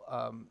SNL,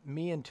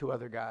 me and 2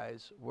 other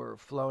guys were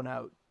flown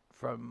out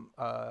from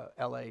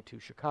L.A. to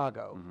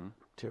Chicago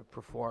to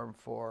perform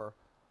for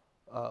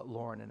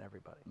Lauren and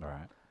everybody. All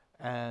right.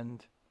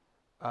 And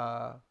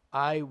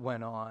I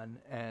went on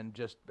and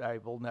I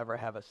will never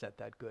have a set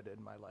that good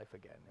in my life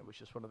again. It was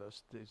just one of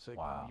those things. Like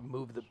Wow. You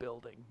move the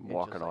building. It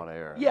Walking just on like-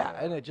 air. Yeah,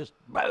 and it just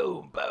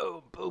boom,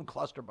 boom, boom,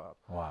 cluster bomb.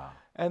 Wow.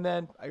 And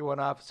then I went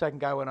off. Second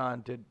guy went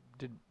on, did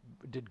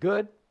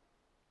good.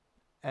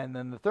 And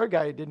then the third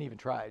guy didn't even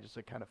try, just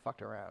like kind of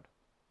fucked around.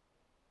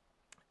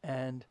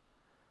 And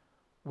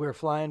we're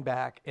flying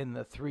back in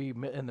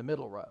the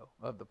middle row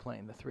of the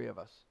plane, the 3 of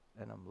us.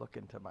 And I'm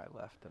looking to my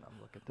left and I'm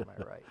looking to my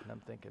right, and I'm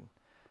thinking,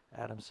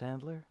 Adam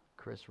Sandler,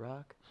 Chris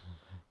Rock,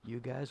 you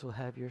guys will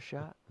have your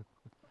shot.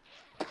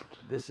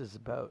 This is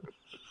about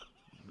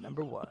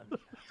number 1.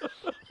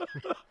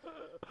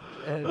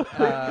 And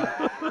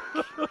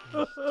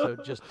so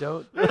just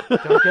don't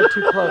get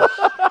too close.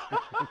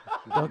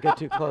 Don't get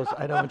too close.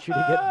 I don't want you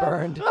to get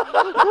burned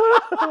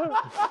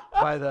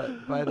by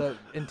the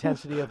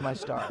intensity of my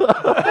star.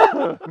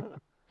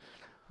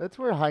 That's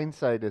where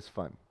hindsight is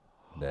fun.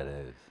 That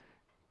is.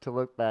 To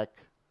look back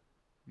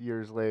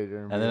years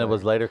later. And then it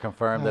was later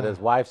confirmed that his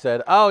wife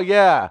said, "Oh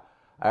yeah,"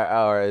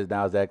 or is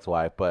now his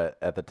ex-wife, but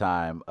at the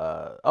time,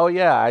 "Oh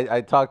yeah, I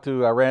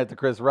ran into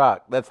Chris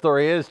Rock. That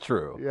story is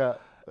true." Yeah.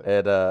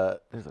 And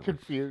there's a,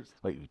 Confused.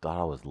 wait, you thought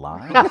I was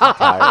lying this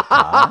entire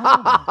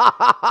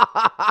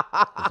time?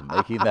 Just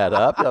making that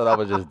up? You thought I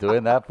was just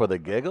doing that for the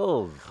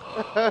giggles?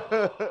 What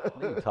are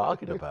you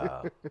talking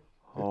about?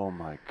 Oh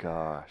my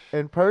gosh.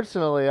 And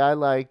personally, I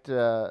liked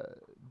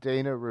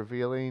Dana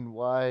revealing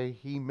why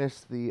he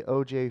missed the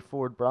O.J.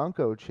 Ford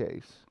Bronco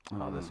chase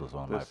Oh, this was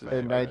one of my This is-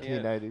 favorites. in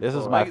 1994. This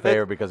is my Like, that's-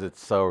 favorite because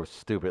it's so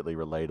stupidly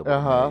relatable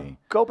Uh-huh. to me.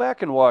 Go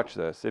back and watch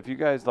this. If you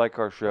guys like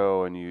our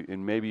show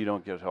and maybe you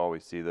don't get to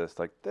always see this,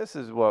 like this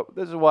is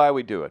why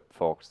we do it,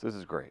 folks. This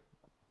is great.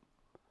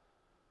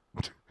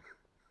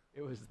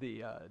 It was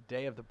the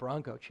day of the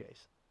Bronco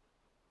chase,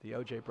 the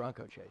O.J.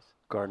 Bronco chase,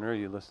 Gardner, are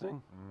you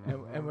listening?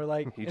 and we're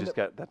like, He in just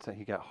the- got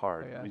he got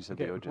hard. Oh, yeah. You said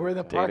Okay, the OJ. we're in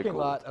the Dana parking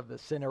Gould. lot of the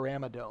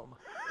Cinerama Dome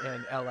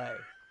in L.A.,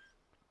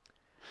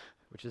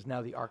 which is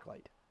now the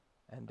ArcLight.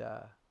 And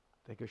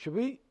they go, should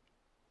we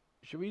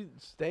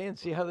stay and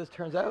see how this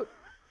turns out?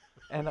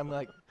 And I'm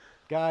like,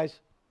 guys,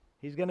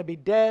 he's going to be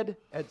dead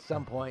at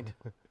some point.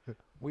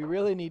 We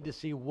really need to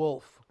see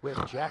Wolf with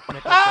Jack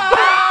Nicholson.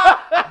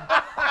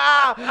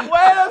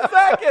 Wait a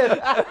second!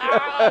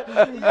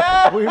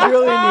 We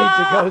really need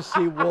to go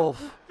see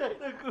Wolf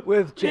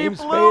with James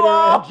blew Spader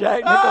off- and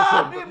Jack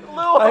Nicholson. He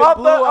blew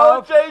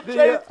off the O.J.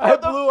 chase I for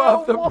the blew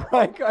off the film.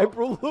 Bronco. I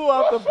blew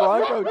off the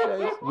Bronco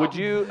chase. Would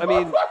you? I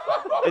mean,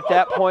 at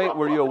that point,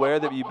 were you aware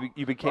that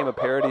you became a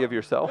parody of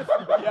yourself?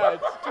 Yeah,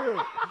 it's true.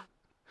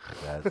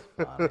 That's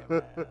funny,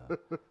 man.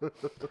 That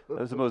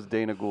was the most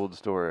Dana Gould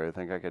story I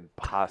think I could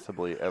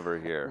possibly ever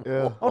hear.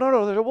 Yeah. Oh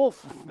no, there's a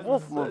wolf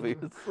movie.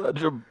 It's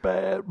such a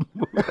bad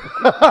movie.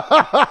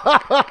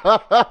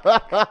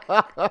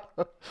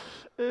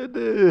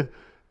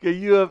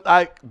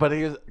 But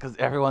here's because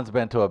everyone's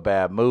been to a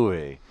bad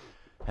movie,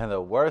 and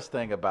the worst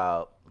thing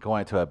about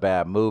going to a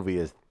bad movie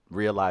is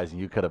realizing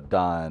you could have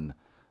done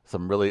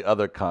some really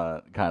other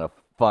kind of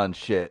fun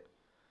shit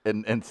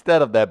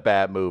instead of that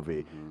bad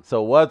movie.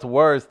 So what's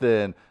worse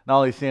than not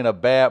only seeing a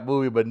bad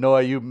movie, but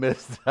knowing you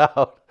missed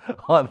out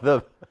on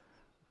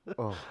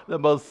the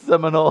most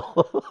seminal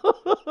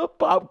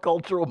pop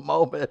cultural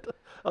moment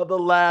of the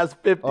last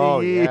 50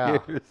 years. yeah.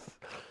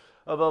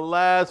 Of the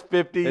last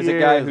 50 There's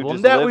years. a guy who Well,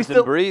 just now we lives still-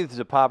 and breathes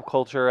a pop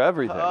culture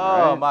everything.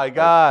 Oh right? my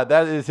God,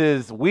 that is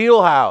his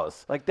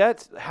wheelhouse. Like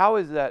how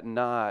is that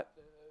not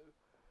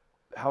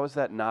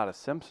a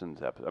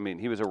Simpsons episode? I mean,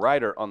 he was a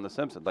writer on The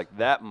Simpsons. Like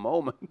that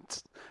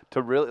moment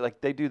to really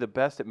like they do the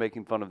best at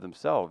making fun of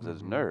themselves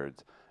as nerds,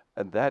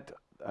 and that's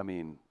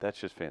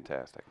just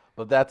fantastic.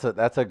 But that's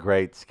a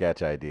great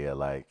sketch idea.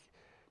 Like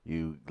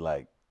you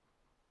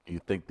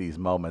think these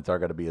moments are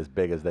going to be as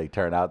big as they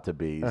turn out to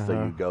be,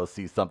 so you go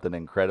see something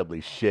incredibly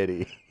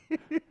shitty.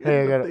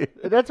 Hey, I gotta,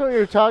 that's what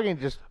you're talking.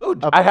 Just Ooh,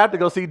 I have to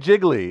go see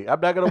Jiggly. I'm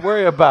not going to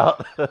worry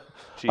about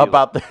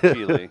about the,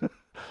 Geely.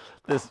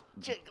 this.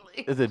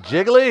 Jiggly. Is it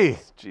Jiggly?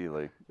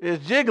 Geely.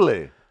 It's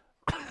Jiggly.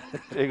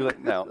 Jiggly.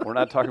 No, we're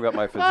not talking about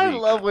my physique. I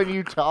love when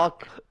you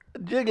talk.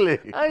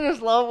 Jiggly. I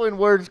just love when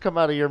words come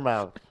out of your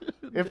mouth,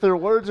 if they're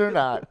words or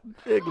not.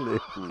 Jiggly.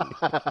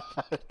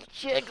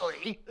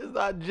 Jiggly. It's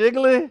not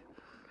Jiggly.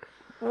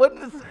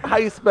 How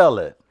you spell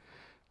it?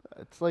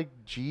 It's like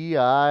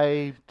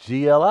G-I,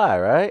 G-L-I,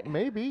 right?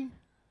 maybe.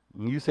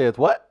 You say it's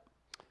what?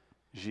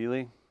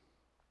 Geely.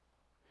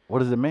 What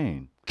does it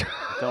mean?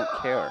 Don't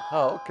care.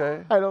 Oh,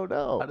 okay. I don't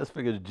know. I just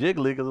figured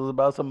jiggly because it was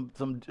about some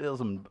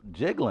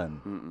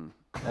jiggling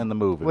in the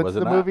movie. What's was it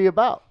the not? movie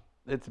about?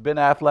 It's Ben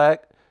Affleck,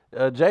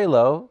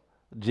 J-Lo,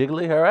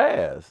 jiggly her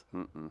ass.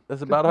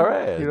 It's about her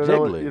ass, You don't know.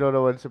 jiggly. You don't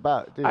know what it's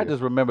about, do you? I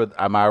just remember.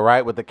 Am I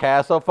right with the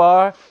cast so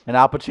far? And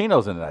Al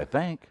Pacino's in it, I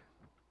think.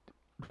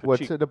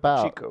 What's it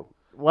about? Chico.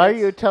 Why are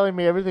you telling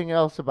me everything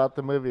else about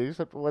the movie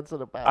except what's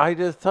it about? I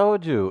just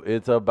told you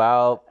it's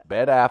about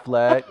Ben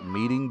Affleck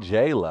meeting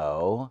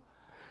J-Lo,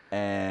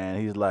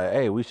 and he's like,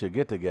 "Hey, we should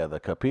get together,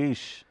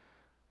 capiche?"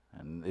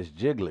 And it's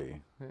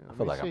jiggly. I let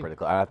feel me like I'm see. pretty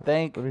close. I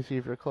think Let me see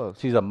if you're close.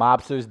 she's a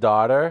mobster's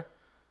daughter,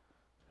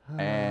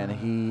 and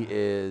he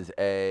is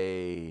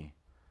a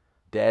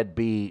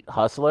deadbeat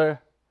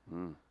hustler.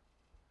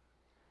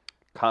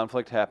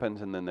 Conflict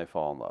happens and then they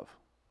fall in love.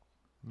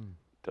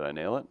 Did I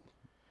nail it?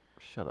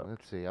 Shut up.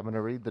 Let's see. I'm going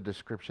to read the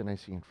description I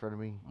see in front of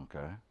me.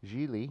 Okay.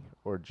 Geely,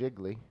 or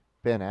Jiggly,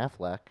 Ben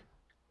Affleck.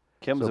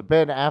 Kim's So a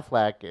Ben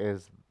Affleck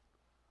is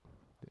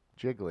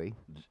Jiggly.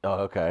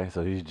 Oh, okay.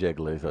 So he's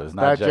jiggly. So it's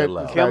Not not J-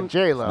 J-Lo. it's not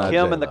J-Lo. Not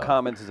Kim in the J-Lo.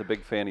 comments is a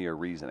big fan of your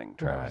reasoning,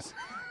 Travis.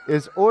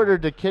 Is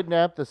ordered to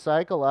kidnap the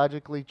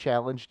psychologically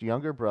challenged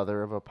younger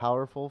brother of a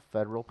powerful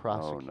federal Oh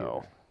prosecutor.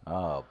 no.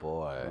 Oh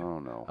boy. Oh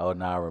no. Oh,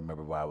 now I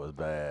remember why it was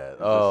bad. Is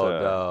Oh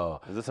this,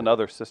 no. Is this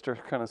another sister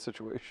kind of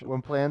situation?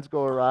 When plans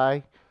go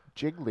awry,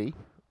 Jiggly,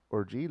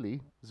 or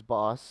Geely's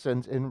boss,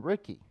 sends in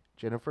Ricky,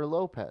 Jennifer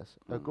Lopez,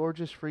 a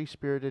gorgeous,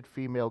 free-spirited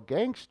female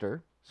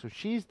gangster, so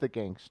she's the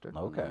gangster,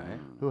 Okay.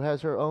 who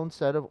has her own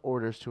set of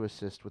orders to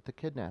assist with the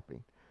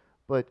kidnapping.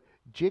 But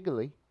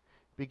Jiggly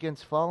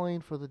begins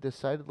falling for the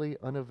decidedly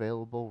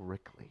unavailable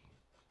Rickley,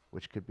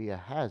 which could be a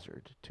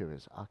hazard to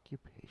his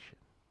occupation.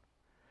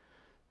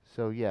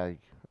 So, yeah,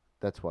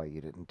 that's why you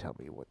didn't tell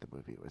me what the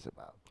movie was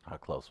about. How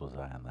close was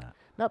I on that?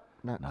 Nope,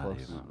 not Not close.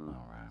 even.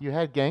 All right. You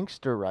had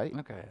Gangster, right?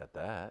 Okay, at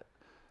that.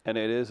 And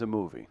it is a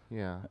movie.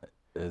 Yeah.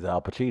 Is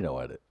Al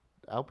Pacino in it?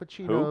 Al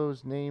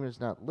Pacino's name is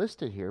not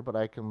listed here, but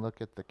I can look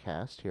at the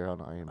cast here on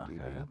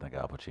IMDb. Okay, I think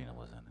Al Pacino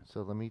was in it.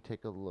 So let me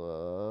take a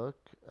look.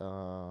 I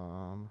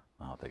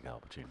don't think Al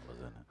Pacino was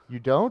in it. You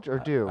don't or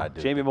do? I do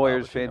Jamie think Al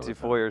Moyer's Pacino Fancy was in it.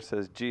 Foyer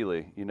says,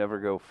 Geely, you never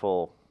go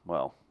full,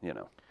 well, you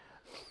know.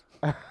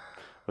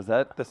 Was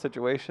that the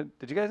situation?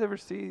 Did you guys ever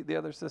see The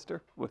Other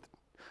Sister with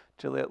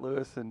Juliette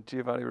Lewis and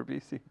Giovanni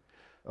Ribisi?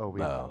 Oh,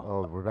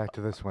 No. we're back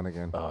to this one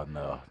again. Oh,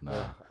 no.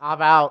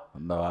 I'm out.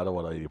 No, I don't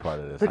want any part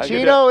of this.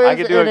 Pacino is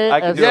in it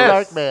as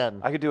Darkman.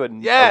 I could do a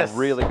Yes!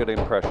 really good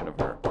impression of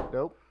her.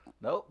 Nope.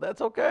 Nope, that's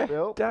okay.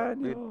 Nope.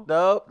 Daniel.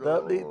 Nope,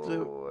 don't need Oh,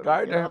 to. get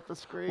Gardner, off the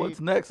screen. what's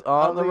next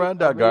on the leave-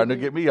 rundown? I'm Gardner,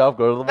 leaving. get me off.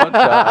 Go to the one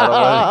shot. I don't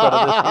want any part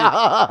of this here.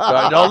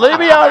 Gardner, don't leave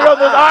me out here on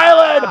this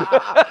island.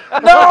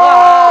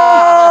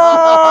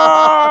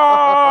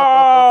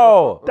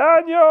 No!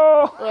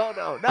 Daniel!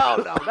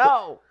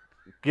 No.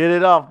 Get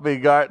it off me,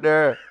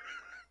 Gardner.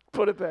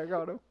 Put it back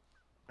on him.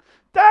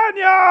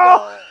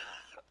 Daniel!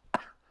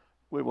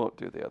 We won't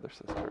do The Other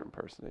Sister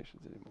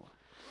impersonations anymore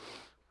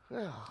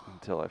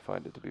until I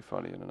find it to be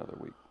funny in another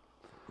week.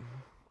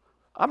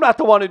 I'm not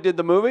the one who did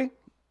the movie.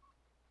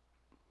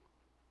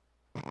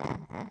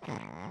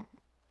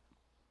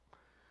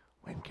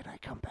 When can I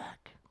come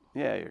back?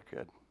 Yeah, you're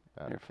good.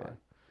 You're Okay. fine.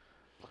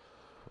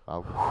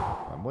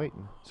 I'm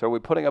waiting. So are we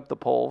putting up the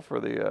poll for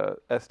the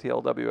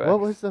STLWX? What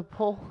was the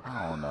poll?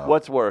 I don't know.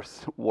 What's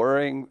worse,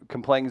 worrying,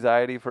 complaint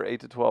anxiety for 8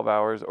 to 12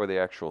 hours or the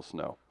actual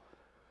snow?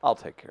 I'll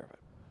take care of it.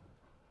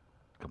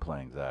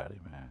 Complaint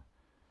anxiety, man.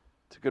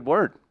 It's a good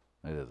word.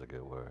 It is a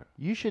good word.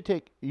 You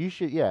take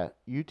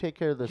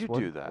care of this You one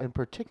do that. in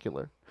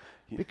particular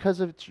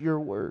because it's your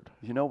word.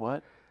 You know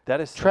what? That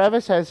is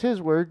Travis has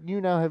his word. You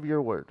now have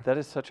your word. that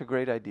is such a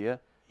great idea.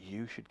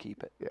 You should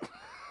keep it.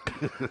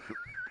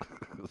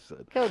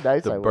 How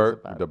nice I was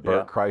about The it.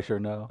 Burt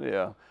Kreischer no.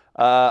 Yeah.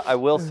 I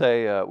will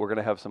say we're going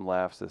to have some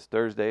laughs this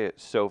Thursday at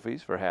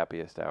Sophie's for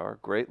Happiest Hour.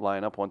 Great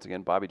lineup. Once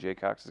again, Bobby J.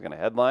 Cox is going to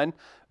headline.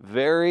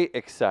 Very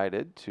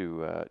excited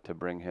to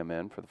bring him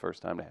in for the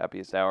first time to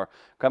Happiest Hour.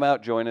 Come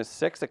out, join us,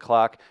 6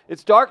 o'clock.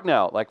 It's dark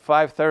now, like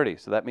 5:30,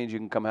 so that means you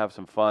can come have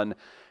some fun.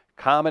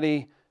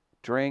 Comedy,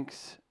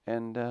 drinks,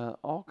 and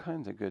all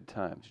kinds of good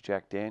times.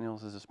 Jack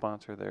Daniels is a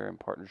sponsor there in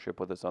partnership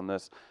with us on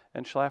this,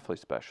 and Schlafly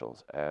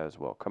specials as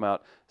well. Come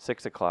out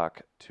 6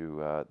 o'clock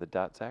to the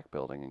Dot Zach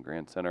building in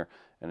Grand Center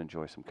and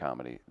enjoy some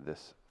comedy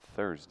this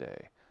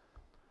Thursday.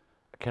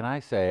 Can I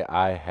say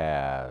I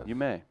have You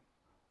may.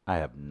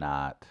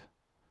 not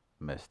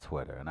missed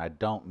Twitter, and I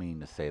don't mean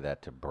to say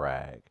that to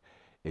brag.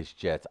 It's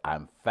just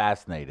I'm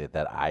fascinated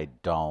that I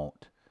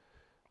don't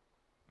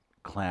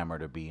clamor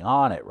to be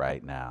on it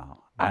right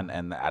now,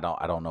 and I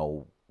don't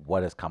know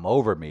what has come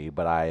over me,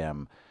 but I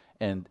am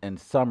in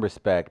some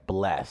respect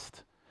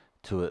blessed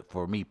to it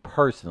for me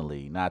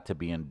personally not to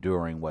be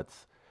enduring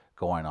what's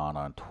going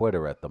on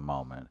Twitter at the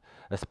moment,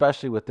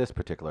 especially with this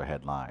particular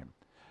headline.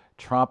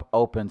 Trump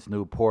opens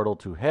new portal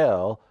to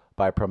hell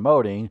by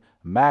promoting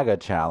MAGA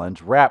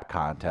Challenge rap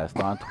contest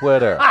on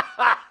Twitter.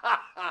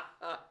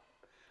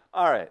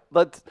 All right,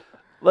 let's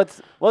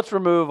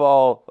remove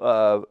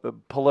all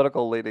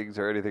political leanings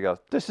or anything else.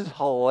 This is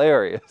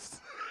hilarious.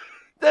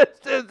 This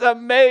is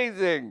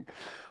amazing.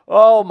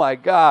 Oh my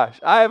gosh,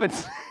 I haven't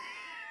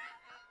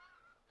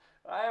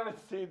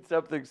seen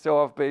something so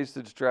off base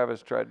since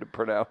Travis tried to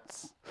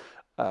pronounce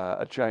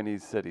a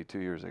Chinese city 2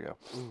 years ago.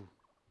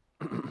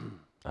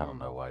 I don't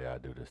know why y'all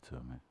do this to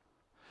me.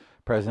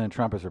 President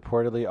Trump is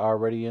reportedly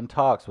already in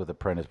talks with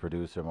Apprentice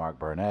producer Mark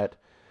Burnett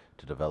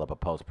to develop a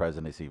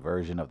post-presidency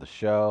version of the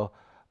show,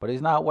 but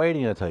he's not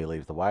waiting until he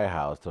leaves the White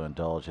House to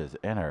indulge his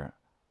inner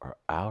or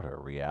outer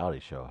reality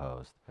show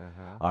host.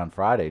 On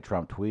Friday,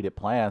 Trump tweeted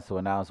plans to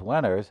announce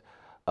winners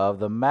of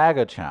the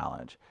MAGA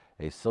Challenge,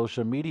 a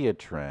social media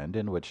trend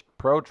in which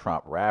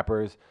pro-Trump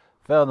rappers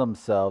film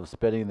themselves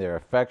spitting their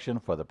affection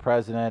for the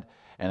president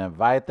and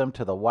invite them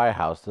to the White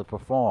House to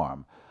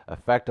perform,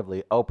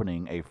 effectively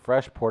opening a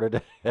fresh portal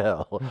to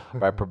hell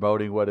by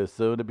promoting what is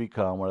soon to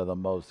become one of the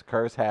most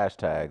cursed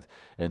hashtags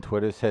in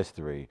Twitter's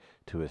history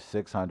to his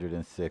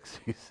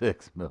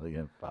 666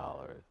 million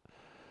followers.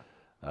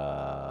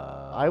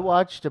 I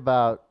watched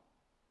about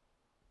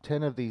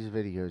 10 of these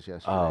videos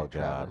yesterday. Oh, God,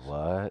 Travis.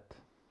 what?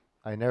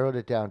 I narrowed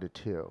it down to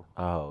 2.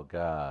 Oh,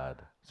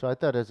 God. So I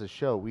thought as a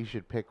show we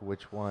should pick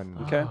which one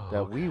Okay.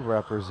 that we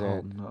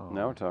represent,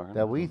 Now we're talking.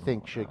 that we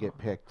think should get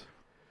picked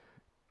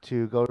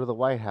to go to the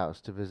White House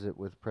to visit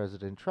with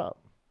President Trump.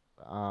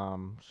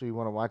 So you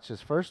want to watch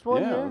this first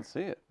one yeah, here? let's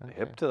see it. Okay.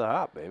 Hip to the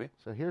hop, baby.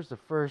 So here's the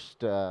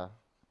first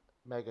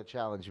Mega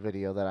Challenge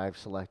video that I've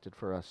selected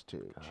for us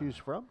to choose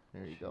from.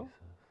 Here you go.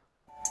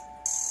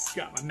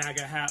 Got my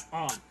MAGA hat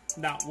on,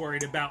 not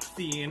worried about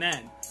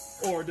CNN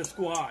or the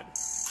squad.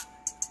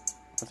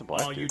 That's a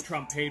black All you dude.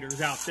 Trump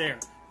haters out there,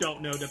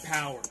 don't know the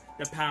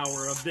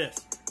power of this,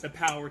 the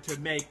power to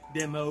make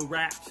demo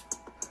raps.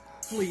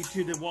 Flee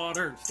to the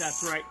waters,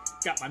 that's right.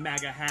 Got my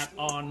MAGA hat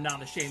on,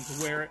 not ashamed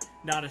to wear it,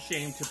 not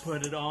ashamed to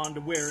put it on,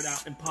 to wear it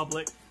out in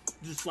public.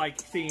 Just like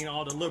seeing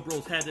all the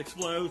liberals' heads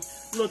explode.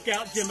 Look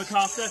out, Jim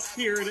Acosta,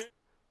 here it is.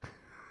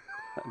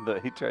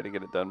 He tried to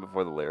get it done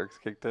before the lyrics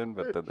kicked in,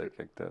 but then they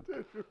kicked in.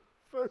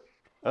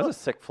 That was a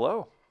sick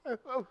flow. I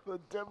love the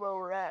demo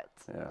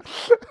rats. Yeah.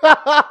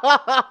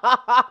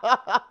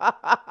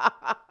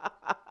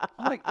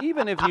 Like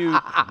even if you're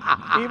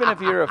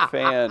a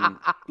fan,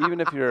 even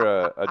if you're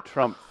a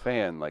Trump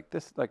fan, like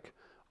this, like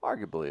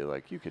arguably,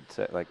 like you could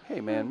say, like,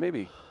 hey man,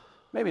 maybe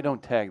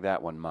don't tag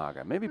that one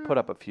MAGA. Maybe put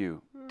up a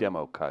few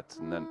demo cuts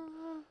and then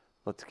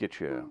let's get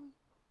you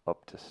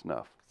up to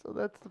snuff. So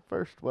that's the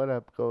first one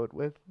I'm going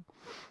with.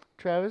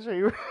 Travis, are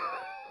you?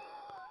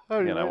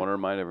 And I want to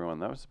remind everyone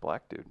that was a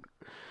black dude.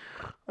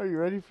 Are you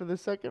ready for the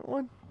second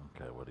one?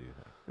 Okay, what do you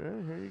think? All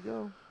right, here you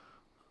go.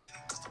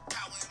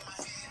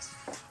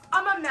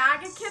 I'm a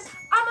MAGA kid.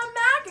 I'm a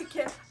MAGA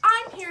kid.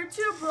 I'm here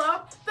to blow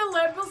up the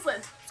liberals'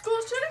 lids. School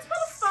shootings,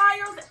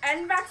 pedophiles,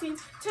 and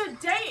vaccines.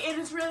 Today it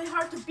is really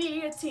hard to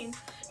be a teen.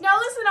 Now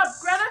listen up,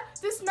 Greta.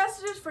 This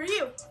message is for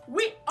you.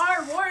 We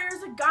are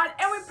warriors of God,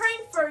 and we're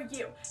praying for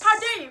you. How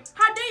dare you?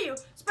 How dare you?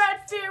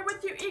 Spread fear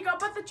with your ego,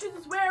 but the truth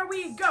is where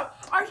we go.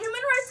 Our human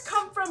rights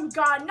come from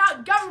God,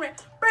 not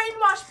government.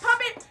 Brainwashed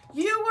puppet,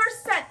 you were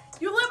sent.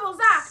 You liberals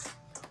act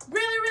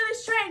really, really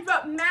strange,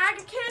 but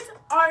MAGA kids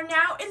are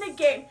now in the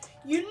game.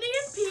 Unity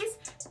and peace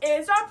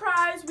is our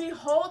prize. We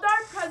hold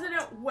our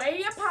president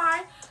way up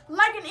high.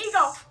 Like an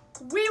eagle,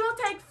 we will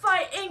take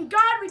flight. In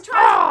God we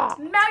trust.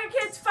 MAGA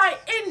kids fight.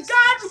 In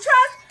God we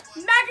trust.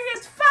 MAGA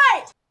kids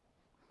fight.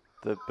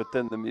 But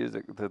then the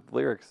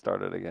lyrics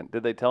started again.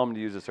 Did they tell him to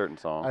use a certain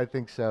song? I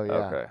think so, yeah.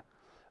 Okay.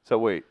 So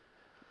wait,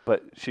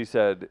 but she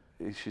said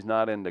she's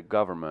not into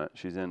government.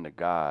 She's into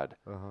God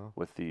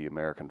with the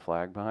American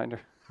flag behind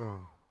her. Oh.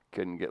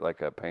 Couldn't get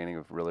like a painting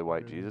of really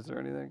white Jesus or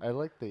anything? I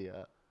like the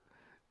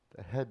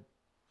head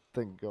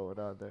thing going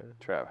on there.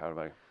 Trav, how do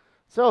I?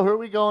 So who are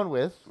we going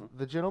with?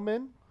 The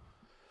gentleman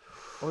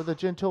or the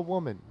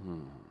gentlewoman?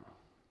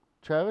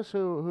 Travis,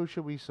 who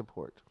should we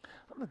support?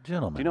 The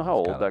gentleman. Do you know how is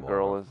old kind of that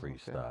girl more is?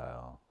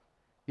 Freestyle.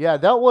 Yeah,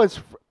 that was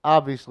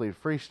obviously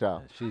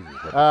freestyle. She's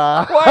just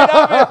Uh,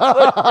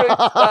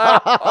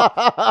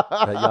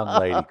 that young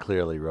lady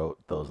clearly wrote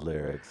those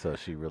lyrics, so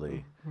she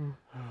really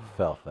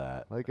felt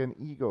that. like an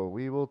eagle,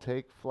 we will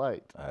take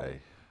flight. I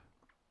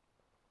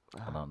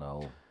don't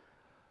know.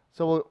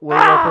 So we're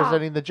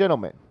representing the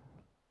gentleman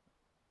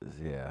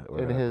Yeah,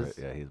 In his-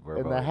 we're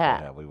in the voting for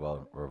hat. him.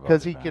 We're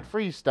because he voting could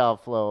freestyle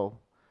flow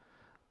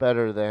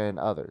better than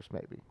others,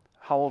 maybe.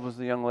 How old was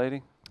the young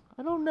lady?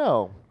 I don't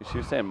know. She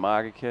was saying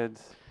MAGA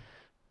kids.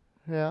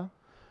 Yeah,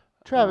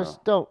 Travis,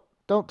 don't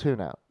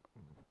tune out.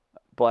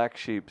 Black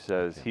Sheep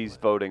says he's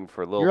voting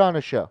for Lil. You're on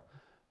a show.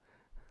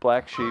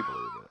 Black Sheep.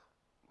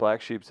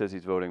 Black Sheep says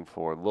he's voting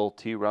for Lil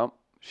T Rump.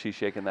 She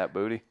shaking that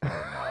booty.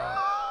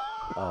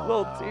 Oh,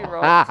 Lil no. T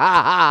Rump.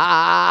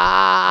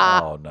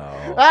 Oh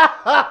no.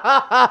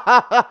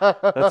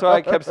 That's why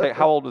I kept saying,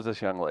 how old was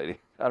this young lady?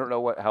 I don't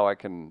know how I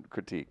can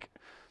critique.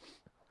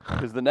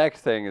 Because the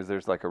next thing is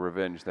there's like a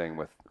revenge thing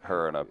with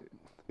her and a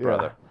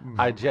brother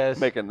I just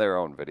making their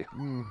own video.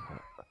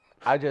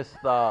 I just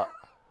thought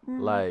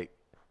like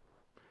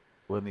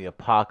when the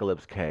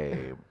apocalypse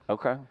came,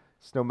 Okay.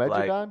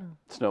 Snowmegedon?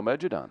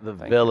 Snowmegedon. the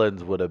Thank you.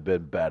 villains would have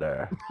been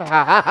better. I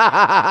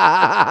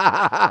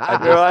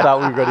just thought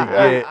we were gonna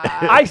get.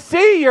 I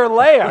see your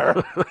lair.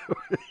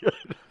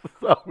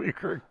 thought we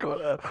were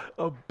gonna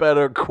a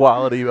better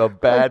quality of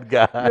bad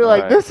guy. You're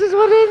like, Right. this is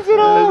what ends it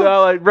And all.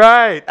 I'm like,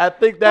 right. I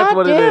think that's God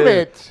what damn it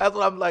is. it. That's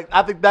what I'm like.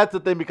 I think that's the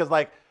thing because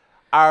like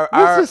our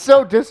This is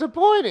so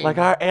disappointing. like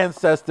our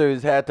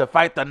ancestors had to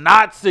fight the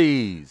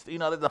Nazis. You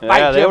know, to fight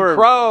Yeah, Jim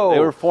Crow. They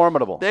were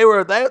formidable.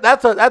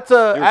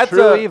 That's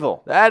true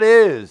evil. That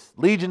is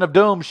Legion of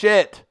Doom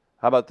shit.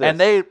 How about this?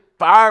 And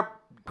our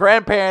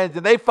grandparents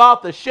and they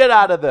fought the shit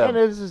out of and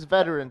them. this is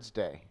Veterans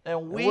Day.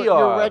 And we You're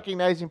are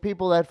recognizing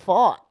people that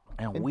fought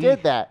And and we-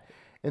 did that.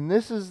 And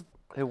this is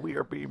and we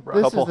are being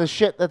brought. this is the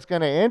shit that's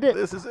gonna end it.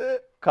 This is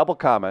it. Couple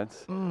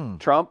comments.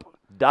 Trump,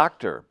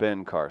 Dr.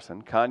 Ben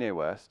Carson, Kanye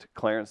West,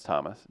 Clarence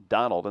Thomas,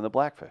 Donald, and the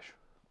Blackfish.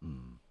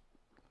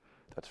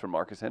 That's from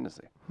Marcus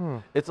Hennessy.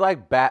 It's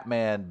like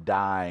Batman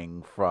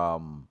dying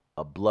from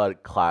a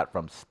blood clot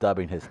from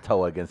stubbing his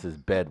toe against his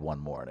bed one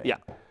morning. Yeah.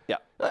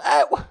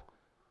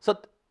 So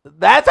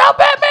that's how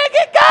Batman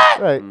get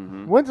got? Right.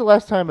 Mm-hmm. When's the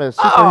last time a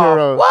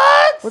superhero? Oh,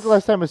 what? When's the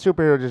last time a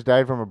superhero just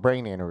died from a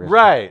brain aneurysm?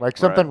 Right. Like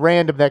something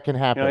random that can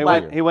You happen. know, he, to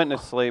went, you. he went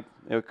into sleep.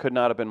 It could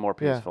not have been more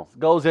Yeah. peaceful.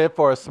 Goes in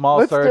for a small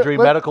Let's do- surgery,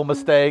 let's- medical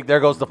mistake. There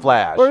goes the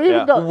Flash. Or even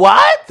Yeah. though-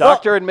 What?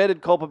 Doctor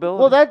admitted culpability.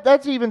 Well,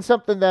 that's even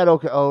something that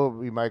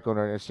we might go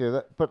into this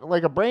year. But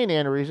like a brain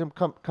aneurysm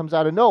comes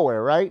out of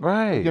nowhere, right?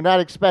 Right. You're not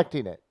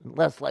expecting it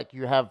unless like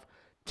you have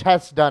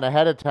tests done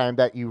ahead of time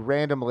that you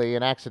randomly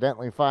and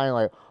accidentally find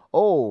like,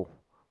 oh,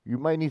 you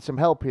might need some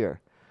help here.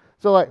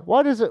 So like,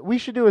 what is it? We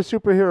should do a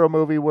superhero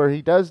movie where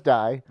he does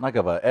die, Like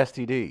of a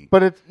STD.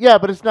 but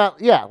it's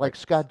not like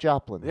Scott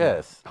Joplin.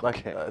 Yes.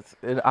 Like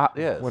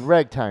yes. When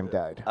Ragtime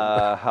died.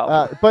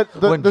 But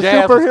the When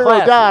jazz was superhero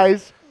classic.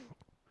 dies,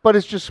 but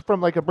it's just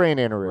from like a brain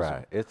aneurysm.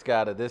 Right. It's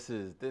gotta. This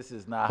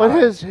is not. But how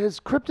his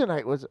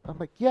kryptonite was. I'm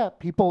like, yeah,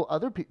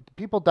 other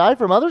people die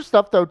from other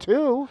stuff though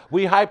too.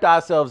 we hyped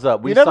ourselves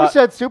up. We You never saw,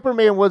 said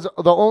Superman was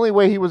the only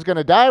way he was going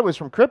to die was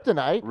from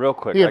kryptonite. Real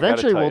quick, he I gotta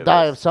eventually tell will you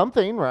die this. of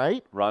something,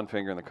 right? Ron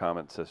Finger in the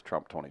comments says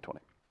Trump 2020.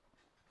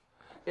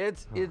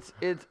 It's.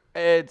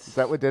 Is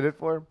that what did it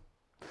for him?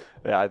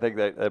 Yeah, I think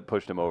that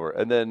pushed him over.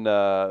 And then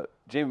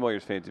Jamie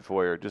Moyer's Fancy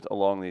Foyer, just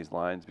along these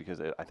lines,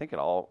 because I think it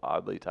all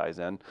oddly ties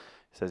in.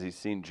 He says he's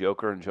seen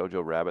Joker and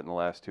Jojo Rabbit in the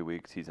last 2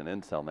 weeks. He's an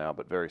incel now,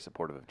 but very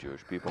supportive of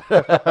Jewish people.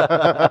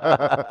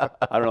 I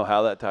don't know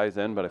how that ties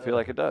in, but I feel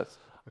like it does.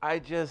 I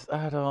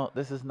don't.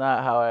 This is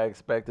not how I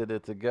expected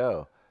it to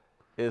go.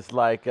 It's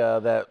like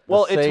that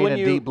Well, the it's scene when in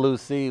you- Deep Blue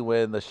Sea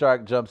when the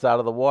shark jumps out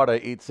of the water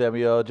and eats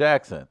Samuel L.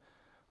 Jackson.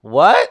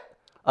 What?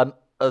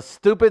 A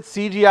stupid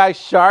CGI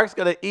shark's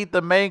gonna eat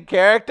the main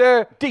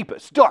character?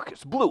 Deepest,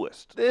 darkest,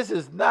 bluest. This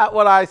is not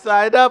what I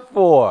signed up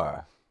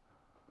for.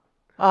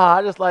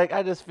 I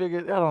just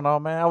figured, I don't know,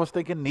 man. I was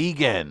thinking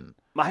Negan.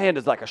 My hand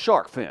is like a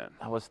shark fin.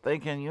 I was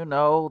thinking,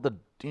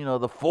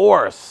 the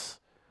Force.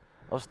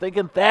 I was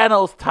thinking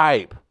Thanos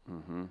type.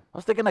 I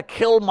was thinking a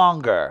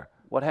Killmonger.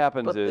 What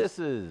happens But is, this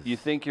is- you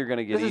think you're going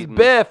to get This is eaten.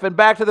 Biff and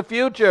Back to the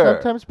Future.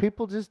 Sometimes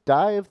people just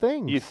die of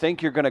things. You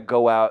think you're going to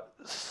go out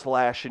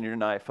slashing your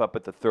knife up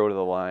at the throat of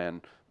the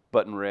lion,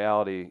 but in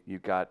reality, you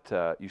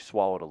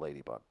swallowed a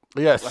ladybug.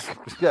 Yes,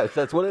 yes,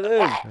 that's what it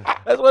is.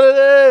 That's what it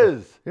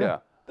is. Yeah.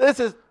 This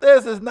is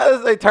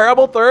a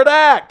terrible third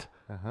act.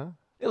 Uh-huh.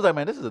 It was like,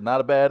 man, this is not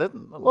a bad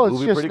Well, it's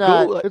movie. just Pretty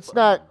not. cool. Like, It's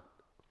not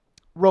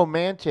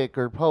romantic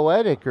or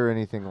poetic or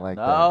anything like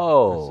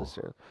No. that.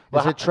 Necessarily. But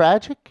Is it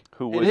tragic?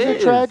 Who It would Is it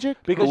is tragic?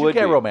 because Who you would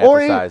can't be?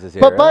 romanticize this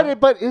era.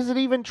 but is it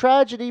even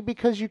tragedy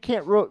because you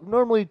can't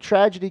normally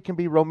tragedy can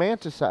be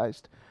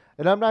romanticized,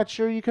 and I'm not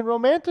sure you can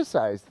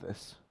romanticize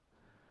this.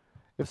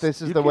 If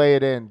this is You the can- way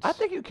it ends, I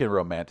think you can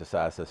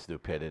romanticize the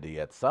stupidity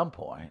at some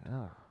point.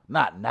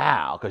 Not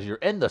now, because you're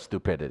in the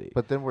stupidity.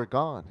 but then we're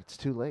gone. It's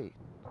too late,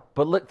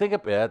 But look, think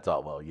of that's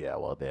all. Well, yeah,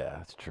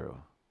 that's true.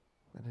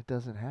 and it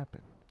doesn't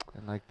happen.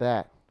 And like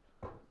that,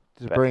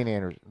 it's a Bat- brain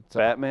aneurysm. It's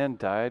Batman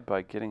died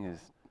by getting his.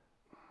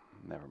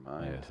 Never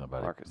mind. Yeah,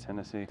 somebody Marcus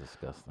Hennessy.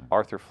 Disgusting.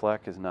 Arthur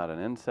Fleck is not an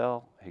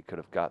incel. He could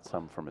have got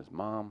some from his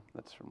mom.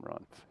 That's from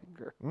Ron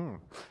Finger.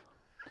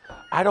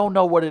 I don't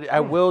know what it.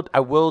 I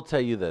will tell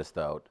you this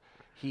though.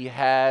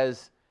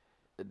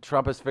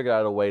 Trump has figured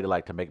out a way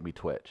to make me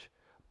twitch.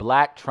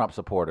 Black Trump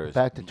supporters,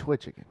 back to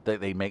Twitch again.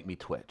 they make me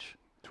twitch.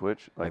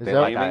 Twitch. Like Is they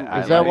that, like- gaming-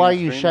 I is that like why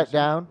you streams? shut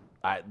down?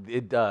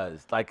 It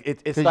does. Like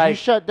it's 'Cause like you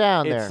shut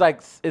down it's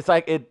there.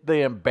 like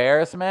the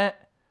embarrassment.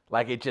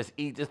 Like it just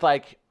eats. It's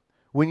like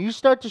When you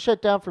start to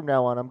shut down from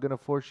now on, I'm going to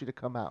force you to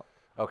come out.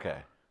 okay.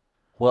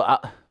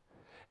 Well,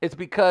 it's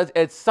because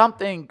it's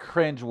something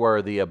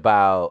cringeworthy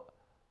about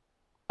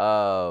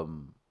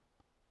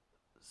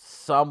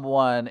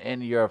someone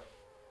in your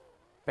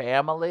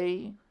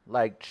family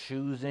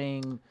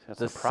choosing That's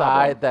the the problem.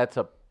 side that's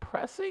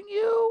oppressing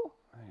you.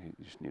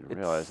 You just need to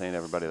realize ain't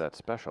everybody that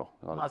special.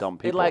 A lot of dumb It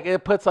people.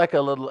 it puts a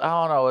little. I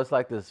don't know. It's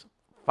like this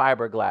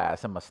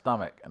fiberglass in my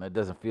stomach, and it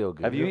doesn't feel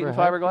good. Have you Ever eaten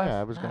had- fiberglass? Yeah,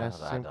 I was going to ask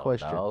the I same don't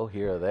question. know,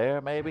 here or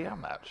there, maybe.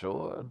 I'm not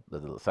sure.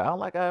 Does it sound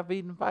like I've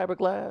eaten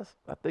fiberglass?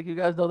 I think you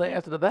guys know the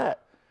answer to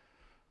that.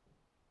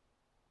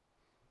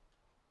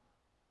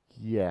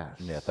 Yes.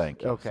 Yeah,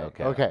 thank you. Okay. It's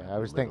Okay. I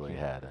was literally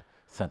thinking. had a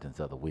sentence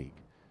of the week.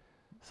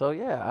 So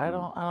yeah, I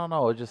don't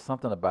know. It's just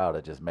something about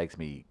it just makes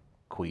me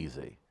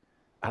queasy.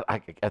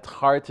 It's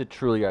hard to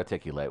truly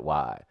articulate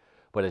why,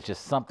 but it's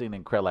just something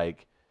incredible.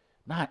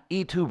 Not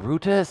E2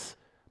 Brutus,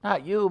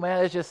 not you,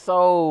 man. It's just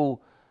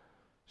so.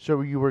 So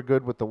you were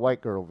good with the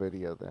white girl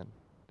video then?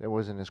 It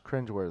wasn't as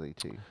cringeworthy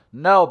to you.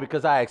 No,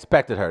 because I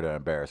expected her to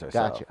embarrass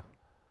herself.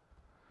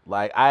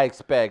 Gotcha. I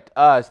expect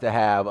us to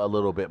have a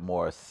little bit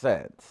more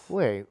sense.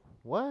 Wait,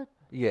 what?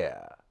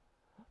 Yeah.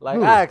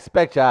 Who? I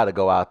expect y'all to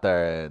go out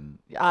there and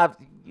I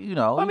you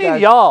mean,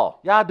 guys- y'all.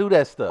 Y'all do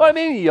that stuff. What I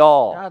mean,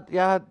 y'all.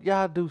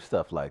 Y'all do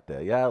stuff like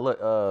that. Y'all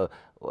look.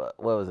 What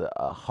was it?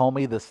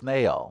 Homie the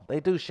Snail.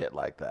 They do shit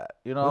like that.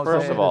 You know what I'm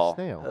First saying? of all,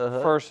 Snail.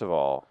 first of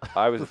all,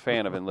 I was a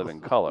fan of In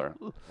Living Color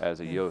as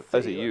a youth.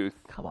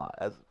 Come on.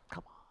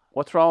 Come on.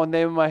 What's wrong with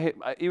naming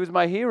he was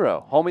my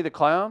hero, Homie the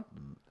Clown?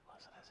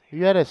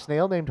 You had a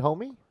snail named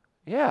Homie?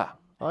 Yeah,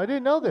 Oh, I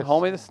didn't know this.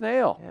 Homie the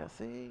Snail. Yeah.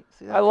 See.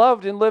 I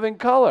loved In Living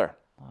Color.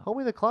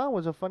 Homie the Clown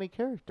was a funny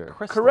character.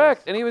 Crystals.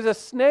 Correct, and he was a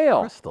snail.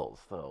 Crystals,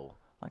 though.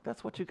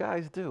 That's what you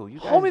guys do. You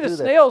guys Homie the do that.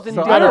 Snail's So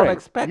I endearing. don't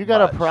expect You got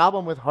much. a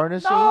problem with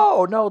harnessing?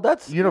 No,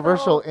 that's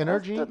Universal that's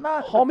energy?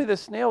 not. Homie the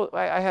Snail.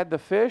 I had the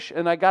fish,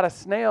 and I got a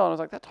snail, and I was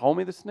like, "That's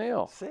Homie the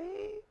Snail." See.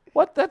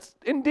 What? That's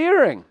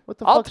endearing. What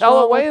the I'll fuck's tell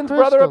wrong with Wayne's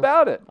brother crystals?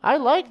 about it. I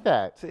like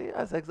that. See,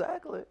 that's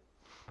exactly.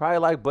 Probably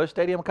like Busch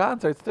Stadium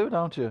concerts too,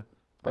 don't you? I've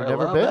Probably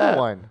never love been to that.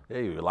 one. Yeah,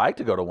 you'd like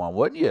to go to one,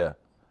 wouldn't you?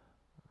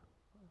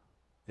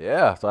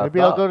 Yeah, so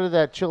Maybe I I'll thought, go to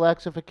that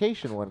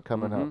chillaxification one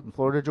coming up.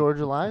 Florida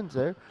Georgia Line's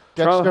there.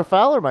 Trump- Dexter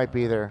Fowler might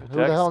be there. Who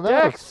the hell knows?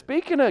 Dex,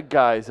 speaking of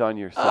guys on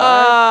your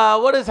side,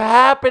 what is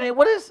happening?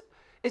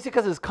 Is it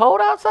because it's cold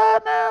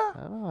outside now? I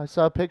don't know. I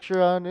saw a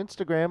picture on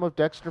Instagram of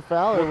Dexter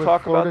Fowler. we'll with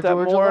talk Florida about that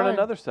Georgia more in Line.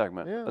 another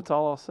segment. Yeah. That's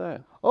all I'll say.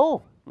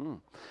 Oh,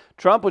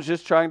 Trump was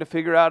just trying to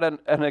figure out an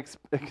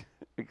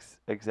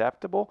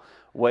acceptable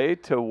way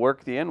to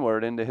work the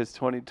N-word into his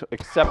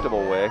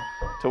acceptable way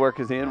to work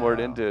his N-word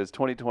into his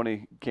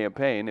 2020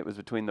 campaign. It was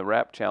between the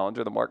rap challenge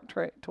or the Mark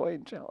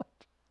Twain challenge.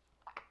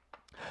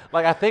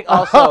 Like, I think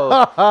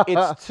also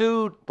it's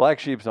too, Black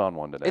Sheep's on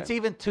one today. it's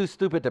even too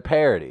stupid to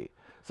parody.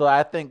 So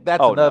I think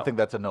that's Oh, another no. thing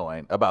that's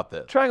annoying about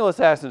this. Triangle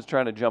Assassin's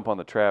trying to jump on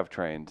the Trav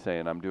train,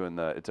 saying I'm doing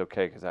the "it's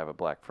okay because I have a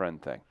black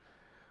friend" thing.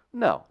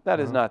 No, that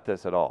is not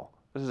this at all.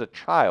 This is a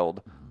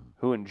child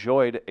who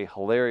enjoyed a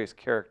hilarious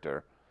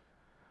character,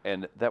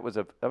 and that was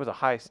a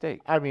high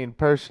stake. I mean,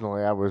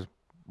 personally, I was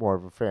more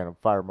of a fan of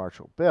Fire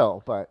Marshal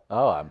Bill, but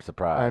Oh, I'm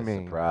surprised. I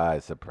mean-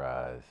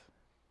 surprise.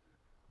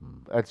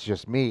 that's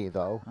just me,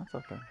 though. That's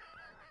okay.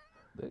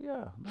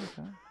 Yeah.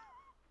 Okay.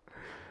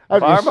 I'm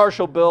Fire just-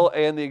 Marshal Bill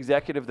and the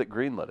executive that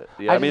greenlit it.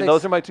 Yeah, I I mean, just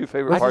those are my two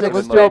favorite I parts just of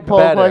Let's the do a expect movie. poll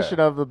better. question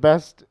of the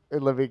best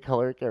in living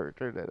color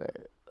character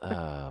today.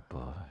 Oh,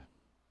 boy.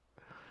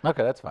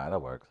 Okay, that's fine. That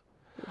works.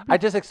 I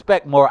just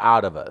expect more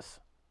out of us.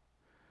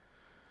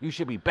 You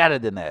should be better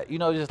than that. You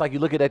know, just like you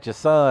looking at your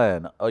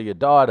son or your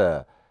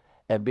daughter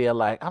and being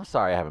like, I'm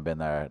sorry I haven't been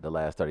there the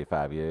last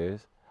 35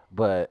 years,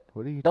 but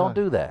What are you don't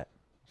talking- do that.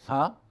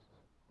 Huh?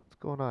 What's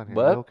going on here?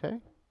 What? You okay?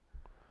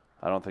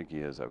 I don't think he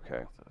is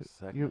okay.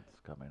 Second's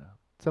coming up.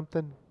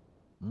 Something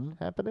Hmm?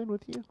 happening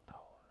with you?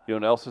 You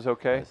know what else is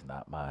okay? It's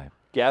not mine.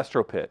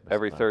 Gastro Pit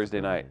every Thursday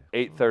night,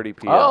 8:30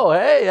 p.m. Oh,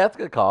 hey, that's a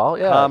good call.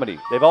 Yeah. Comedy.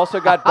 They've also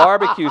got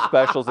barbecue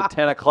specials at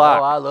 10 Oh,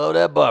 o'clock. I love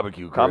that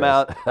barbecue. Come Chris.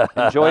 out,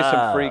 enjoy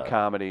some free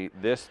comedy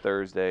this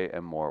Thursday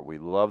and more. We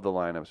love the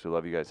lineups. We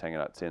love you guys hanging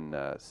out. It's in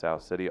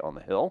South City on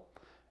the Hill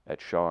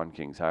at Shaw and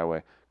Kings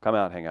Highway. Come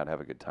out, hang out,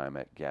 have a good time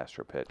at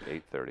Gastro Pit,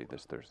 8:30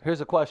 this Thursday.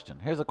 Here's a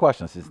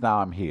question since now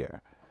I'm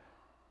here.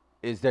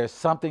 Is there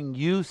something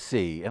you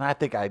see, and I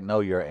think I know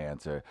your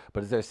answer,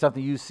 but is there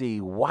something you see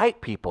white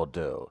people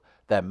do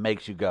that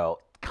makes you go,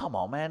 come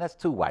on, man, that's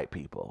two white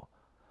people?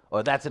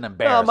 Or that's an No,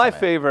 embarrassment? my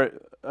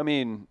favorite. I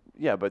mean,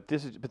 yeah, but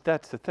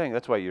that's the thing.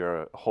 That's why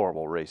you're a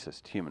horrible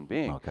racist human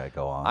being. Okay,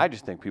 go on. I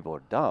just think people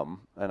are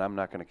dumb, and I'm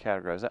not going to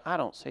categorize that. I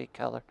don't see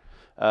color.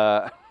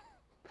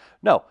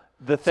 No,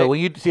 the thing. So when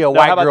you see a No, how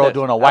white about girl this?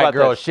 doing a How white about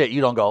girl this? shit,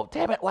 you don't go,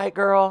 damn it, white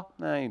girl.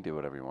 Nah, you can do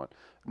whatever you want.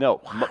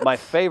 No, my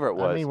favorite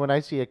was. I mean, when I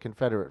see a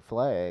Confederate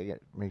flag,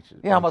 it makes it.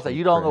 Yeah, I'm makes gonna say me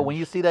you don't go cringe. when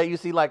you see that. You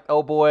see like,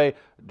 oh boy,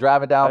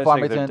 driving I down just think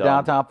they're Farmington, dumb.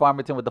 downtown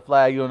Farmington with the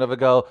flag. You don't ever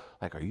go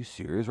like, are you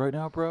serious right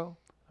now, bro?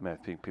 I mean,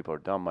 I think people are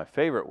dumb. My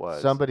favorite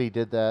was. Somebody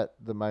did that.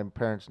 My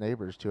parents'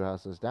 neighbors, 2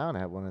 houses down,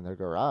 had one in their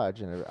garage,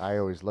 and I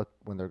always look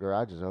when their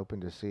garage is open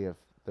to see if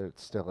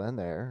it's still in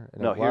there,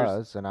 and No, it here's-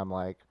 was. And I'm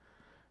like,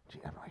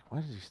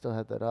 why does he still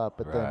have that up?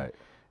 But then Right.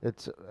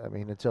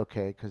 it's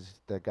okay because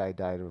that guy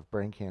died of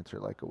brain cancer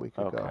like a week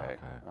ago. Okay.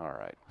 All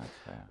right. That's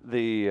fair.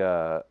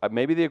 The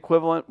maybe the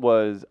equivalent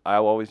was I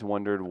always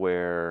wondered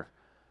where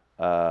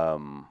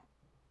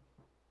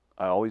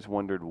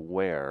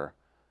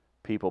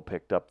people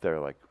picked up their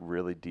like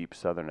really deep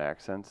Southern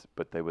accents,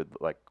 but they would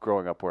like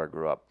growing up where I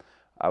grew up,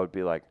 I would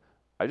be like,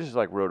 I just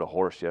like rode a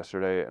horse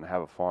yesterday and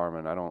have a farm,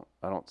 and I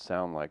don't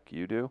sound like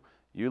you do.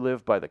 You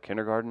live by the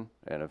kindergarten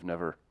and have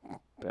never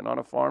been on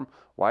a farm.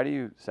 Why do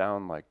you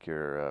sound like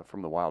you're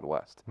from the Wild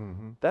West?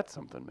 Mm-hmm. That's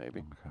something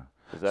maybe.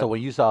 Is that, So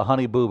when you saw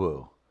Honey Boo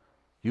Boo,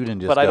 you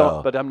didn't just but go, I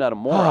don't. But I'm not a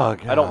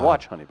moron. I don't God.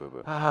 watch Honey Boo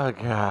Boo. oh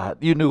God,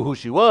 you knew who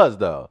she was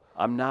though.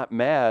 I'm not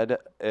mad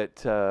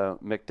at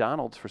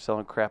McDonald's for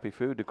selling crappy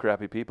food to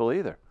crappy people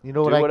either. You know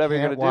Do what I whatever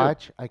you're can't gonna do.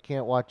 watch? I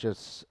can't watch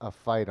a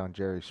fight on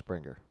Jerry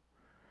Springer.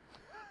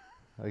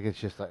 Like it's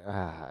just like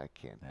I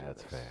can't. Do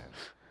That's this. fair.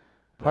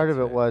 Part That's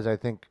of it fair. was I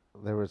think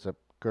there was a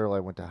girl I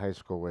went to high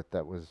school with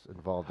that was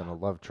involved in a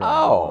love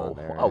triangle. Oh, on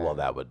there, oh well, and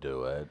that would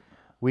do it.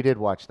 we did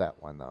watch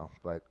that one though,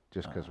 but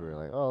just because we were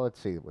like, oh, let's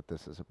see what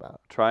this is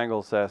about. Triangle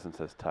Assassin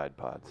says Tide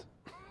Pods.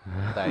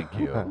 Thank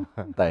you,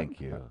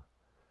 thank you.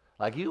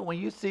 Like when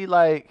you see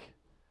like,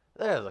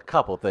 there's a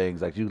couple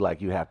things like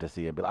you have to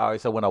see and be like, all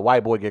right. So when a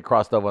white boy get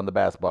crossed over on the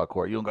basketball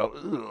court, you don't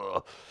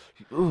go,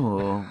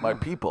 ooh, my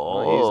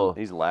people. Well,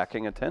 he's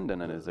lacking a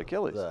tendon in his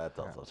Achilles. That's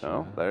also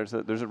So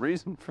true. there's a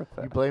reason for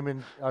You that.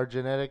 blaming our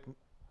genetic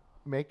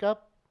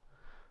makeup?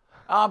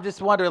 I'm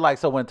just wondering, like,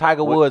 so when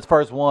Tiger Woods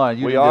first won,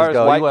 you we didn't are just as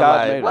go, white you went God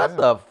like, made what us.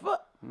 the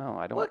fuck? No,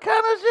 I don't. What kind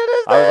of shit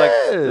is I was like,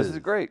 this? this is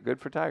great. Good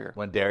for Tiger.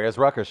 When Darius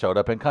Rucker showed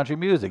up in country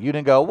music, you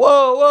didn't go,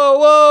 whoa, whoa,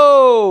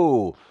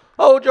 whoa.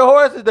 Hold your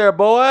horses there,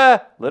 boy.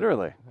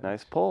 Literally,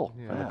 nice pull.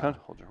 From the Yeah.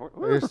 country. Hold your horse.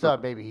 I just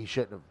thought maybe he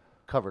shouldn't have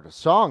covered a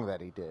song that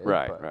he did.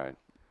 Right, but right.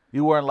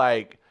 You weren't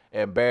like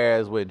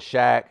embarrassed when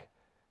Shaq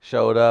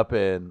showed up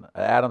in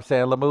an Adam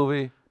Sandler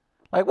movie?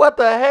 Like, what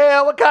the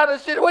hell? What kind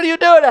of shit? What are you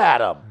doing,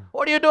 Adam?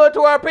 What are you doing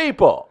to our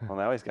people? Well,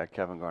 now he's got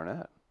Kevin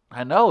Garnett.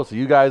 I know. So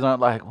you guys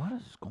aren't like, what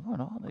is going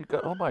on? You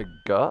got, oh my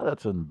God,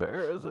 that's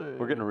embarrassing.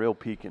 We're getting a real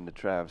peek into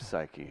Trav's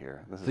psyche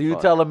here. This is So you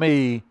fun. telling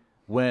me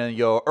when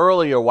your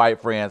earlier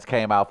white friends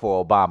came out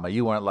for Obama,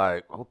 you weren't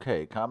like,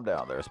 okay, calm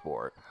down there,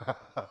 sport.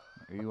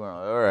 You weren't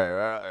like,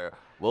 all right.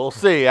 We'll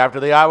see after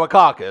the Iowa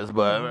caucus,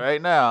 but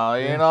right now,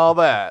 ain't all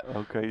that.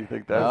 Okay, you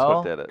think that's No?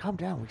 what did it? Calm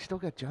down. We still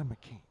got John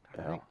McCain.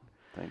 all Yeah, right?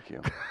 thank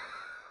you. Have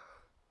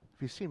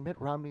you seen Mitt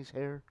Romney's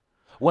hair?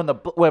 When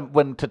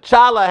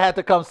T'Challa had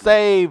to come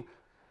save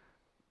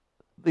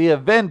the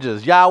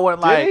Avengers, y'all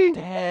weren't like, he?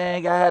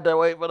 dang, I had to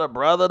wait for the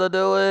brother to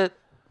do it.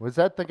 Was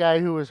that the guy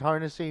who was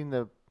harnessing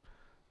the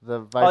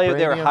vibranium? Oh, yeah,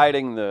 they're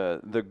hiding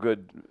the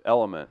good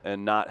element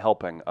and not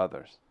helping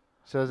others.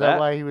 So is that- that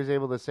why he was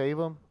able to save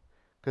him?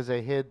 Because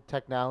they hid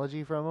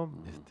technology from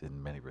him?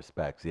 In many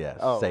respects, yes.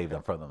 Oh, Save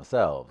them from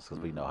themselves because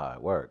we know how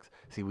it works.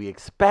 See, we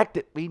expect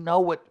it. We know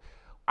what.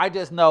 I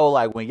just know,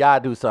 like, when y'all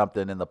do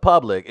something in the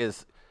public,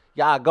 it's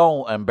y'all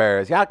gonna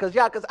embarrass y'all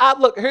because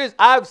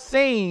I've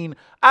seen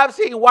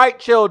white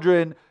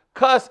children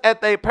cuss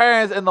at their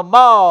parents in the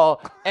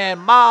mall, and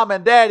mom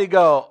and daddy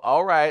go,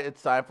 all right, it's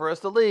time for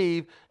us to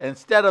leave,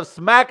 instead of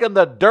smacking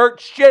the dirt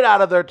shit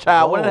out of their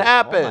child when it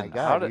happens. Oh my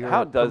God.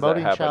 How does that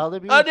promoting happen? child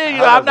abuse?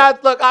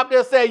 I'm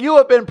just saying, you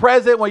have been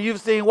present when you've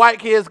seen white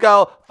kids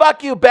go,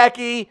 fuck you,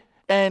 Becky.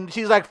 And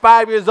she's like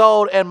 5 years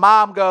old, and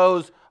mom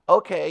goes,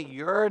 okay,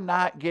 you're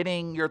not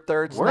getting your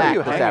third Where are snack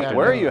you this hanging? afternoon.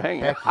 Where are you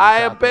hanging? Becky's I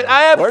out have been. there.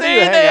 I have Where do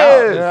you seen hang out?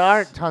 this. There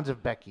aren't tons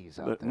of Beckys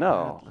out there.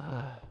 No.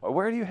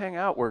 Where do you hang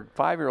out where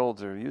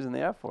 5-year-olds are using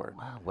the F word?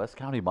 Wow, West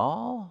County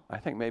Mall? I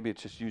think maybe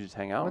it's just you just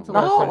hang out. When's the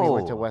and- last time you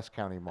went to No. West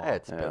County Mall?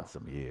 It's Yeah. been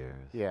some years.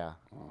 Yeah.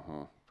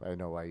 I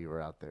know why you were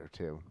out there,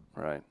 too.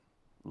 Right.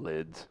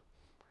 Lids.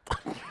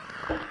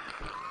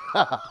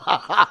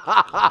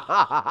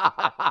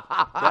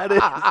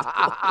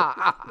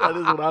 That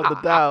is without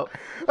a doubt.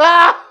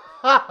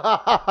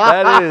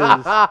 That is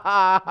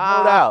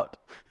no doubt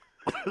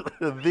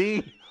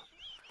the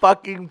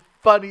fucking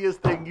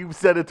funniest thing you've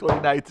said in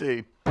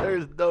 2019. There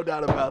is no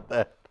doubt about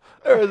that.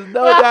 There is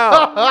no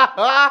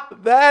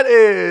doubt. That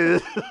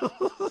is.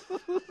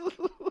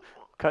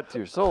 Cut to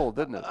your soul,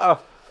 didn't it?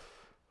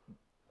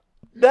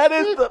 That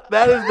is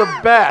the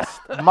best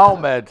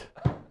moment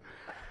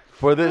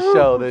for this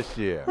show this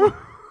year.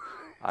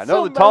 I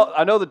know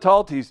the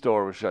tall tea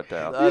store was shut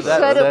down. You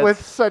said it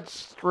with such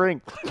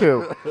strength,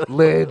 too.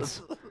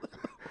 Lids.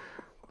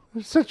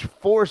 There's such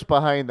force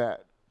behind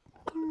that.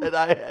 And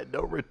I had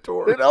no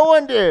retort. No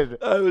one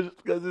did. I was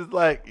because it's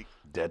like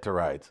dead to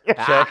rights.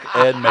 Check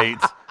and mate.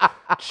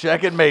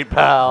 Check and mate,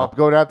 pal. I'm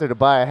going out there to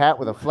buy a hat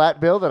with a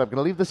flat bill that I'm going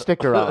to leave the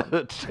sticker on.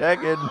 Check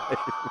and mate.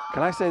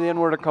 Can I say the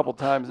N-word a couple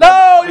times?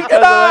 No, you Because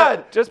of that?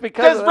 cannot. Just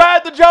because Just of that?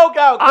 ride the joke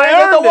out. I Chris.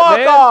 It's earned a it, walk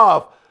man.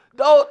 off.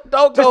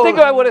 Don't Just go. think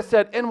if I would have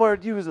said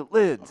N-word, you was at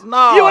Lids.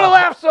 No. You would have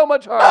laughed so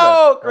much harder.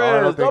 No, Chris. I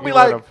don't don't think be you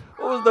like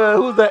would've.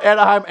 who's the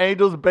Anaheim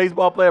Angels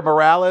baseball player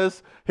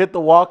Morales hit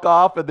the walk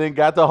off and then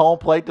got to home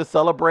plate to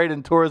celebrate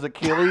and tore his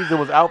Achilles and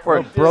was out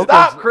for broke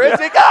Stop, his- Chris.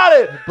 He got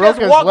it. broke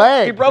Just his walk-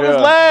 leg. He broke his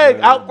Yeah. leg.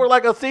 Yeah. Out for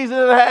like a season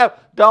and a half.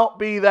 Don't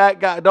be that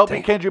guy. Don't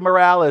be Kendry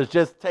Morales.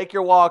 Just take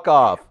your walk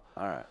off.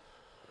 All right.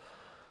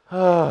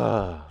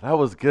 That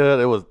was good.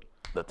 It was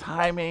the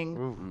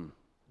timing.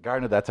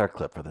 Gardner, that's our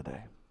clip for the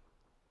day.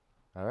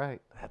 All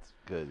right. That's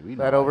good. We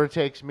That know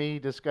overtakes me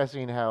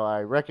discussing how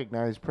I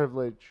recognize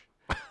privilege,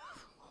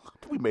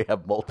 we may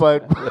have multiple.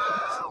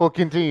 but will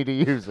continue to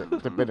use it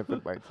to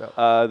benefit myself.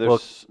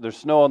 There's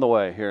snow on the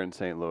way here in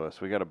St.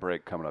 Louis. We got a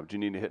break coming up. Do you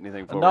need to hit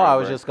anything? before No, we go I to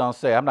was break? just going to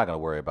say, I'm not going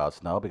to worry about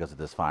snow because of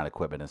this fine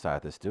equipment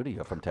inside the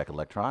studio from Tech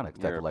Electronics.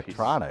 Tech You're a piece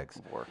Electronics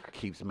of work.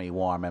 keeps me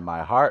warm in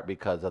my heart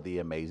because of the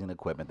amazing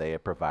equipment they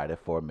have provided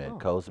for Oh.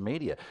 Mid-Coast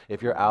Media.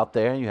 If you're out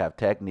there and you have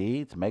tech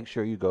needs, make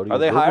sure you go to Are your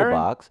they Google hiring?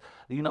 box.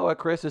 You know what,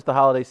 Chris? It's the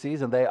holiday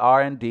season. They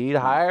are indeed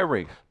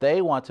hiring.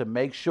 They want to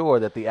make sure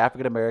that the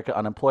African-American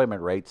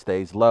unemployment rate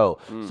stays low.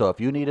 So if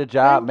you need a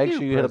job, Thank make you,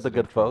 sure you hit up the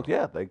good President folks.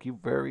 Yeah,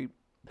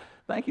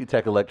 Thank you,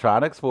 Tech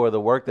Electronics, for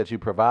the work that you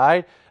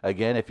provide.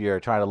 Again, if you're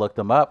trying to look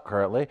them up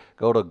currently,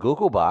 go to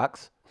Google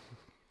Box,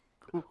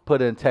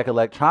 put in Tech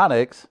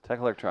Electronics,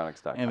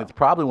 TechElectronics.com. and it's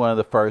probably one of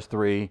the first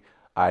 3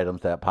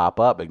 items that pop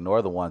up.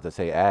 Ignore the ones that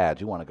say ads.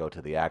 You want to go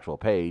to the actual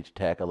page,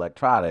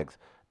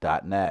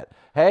 techelectronics.net.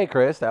 Hey,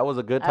 Chris, that was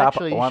a good topic.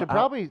 Actually, you should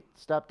probably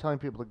stop telling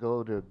people to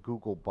go to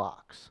Google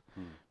Box.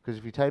 Because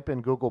if you type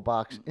in Google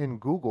Box in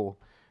Google,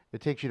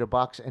 it takes you to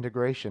Box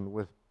integration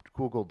with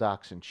Google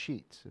Docs and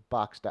Sheets at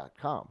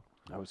box.com.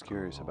 I was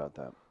curious about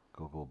that.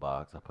 Google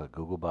Box. I put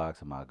Google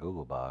Box in my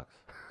Google Box.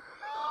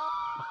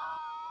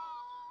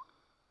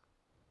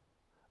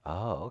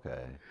 Oh,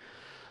 okay.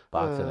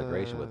 Box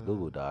integration with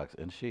Google Docs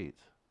and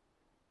Sheets.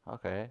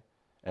 Okay.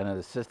 And an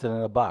assistant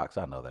in a box.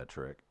 I know that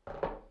trick.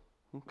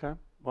 Okay.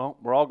 Well,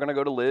 we're all going to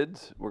go to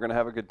Lids. We're going to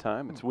have a good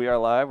time. It's We Are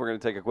Live. We're going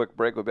to take a quick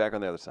break. We'll be back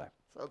on the other side.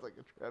 Sounds like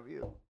a trivia.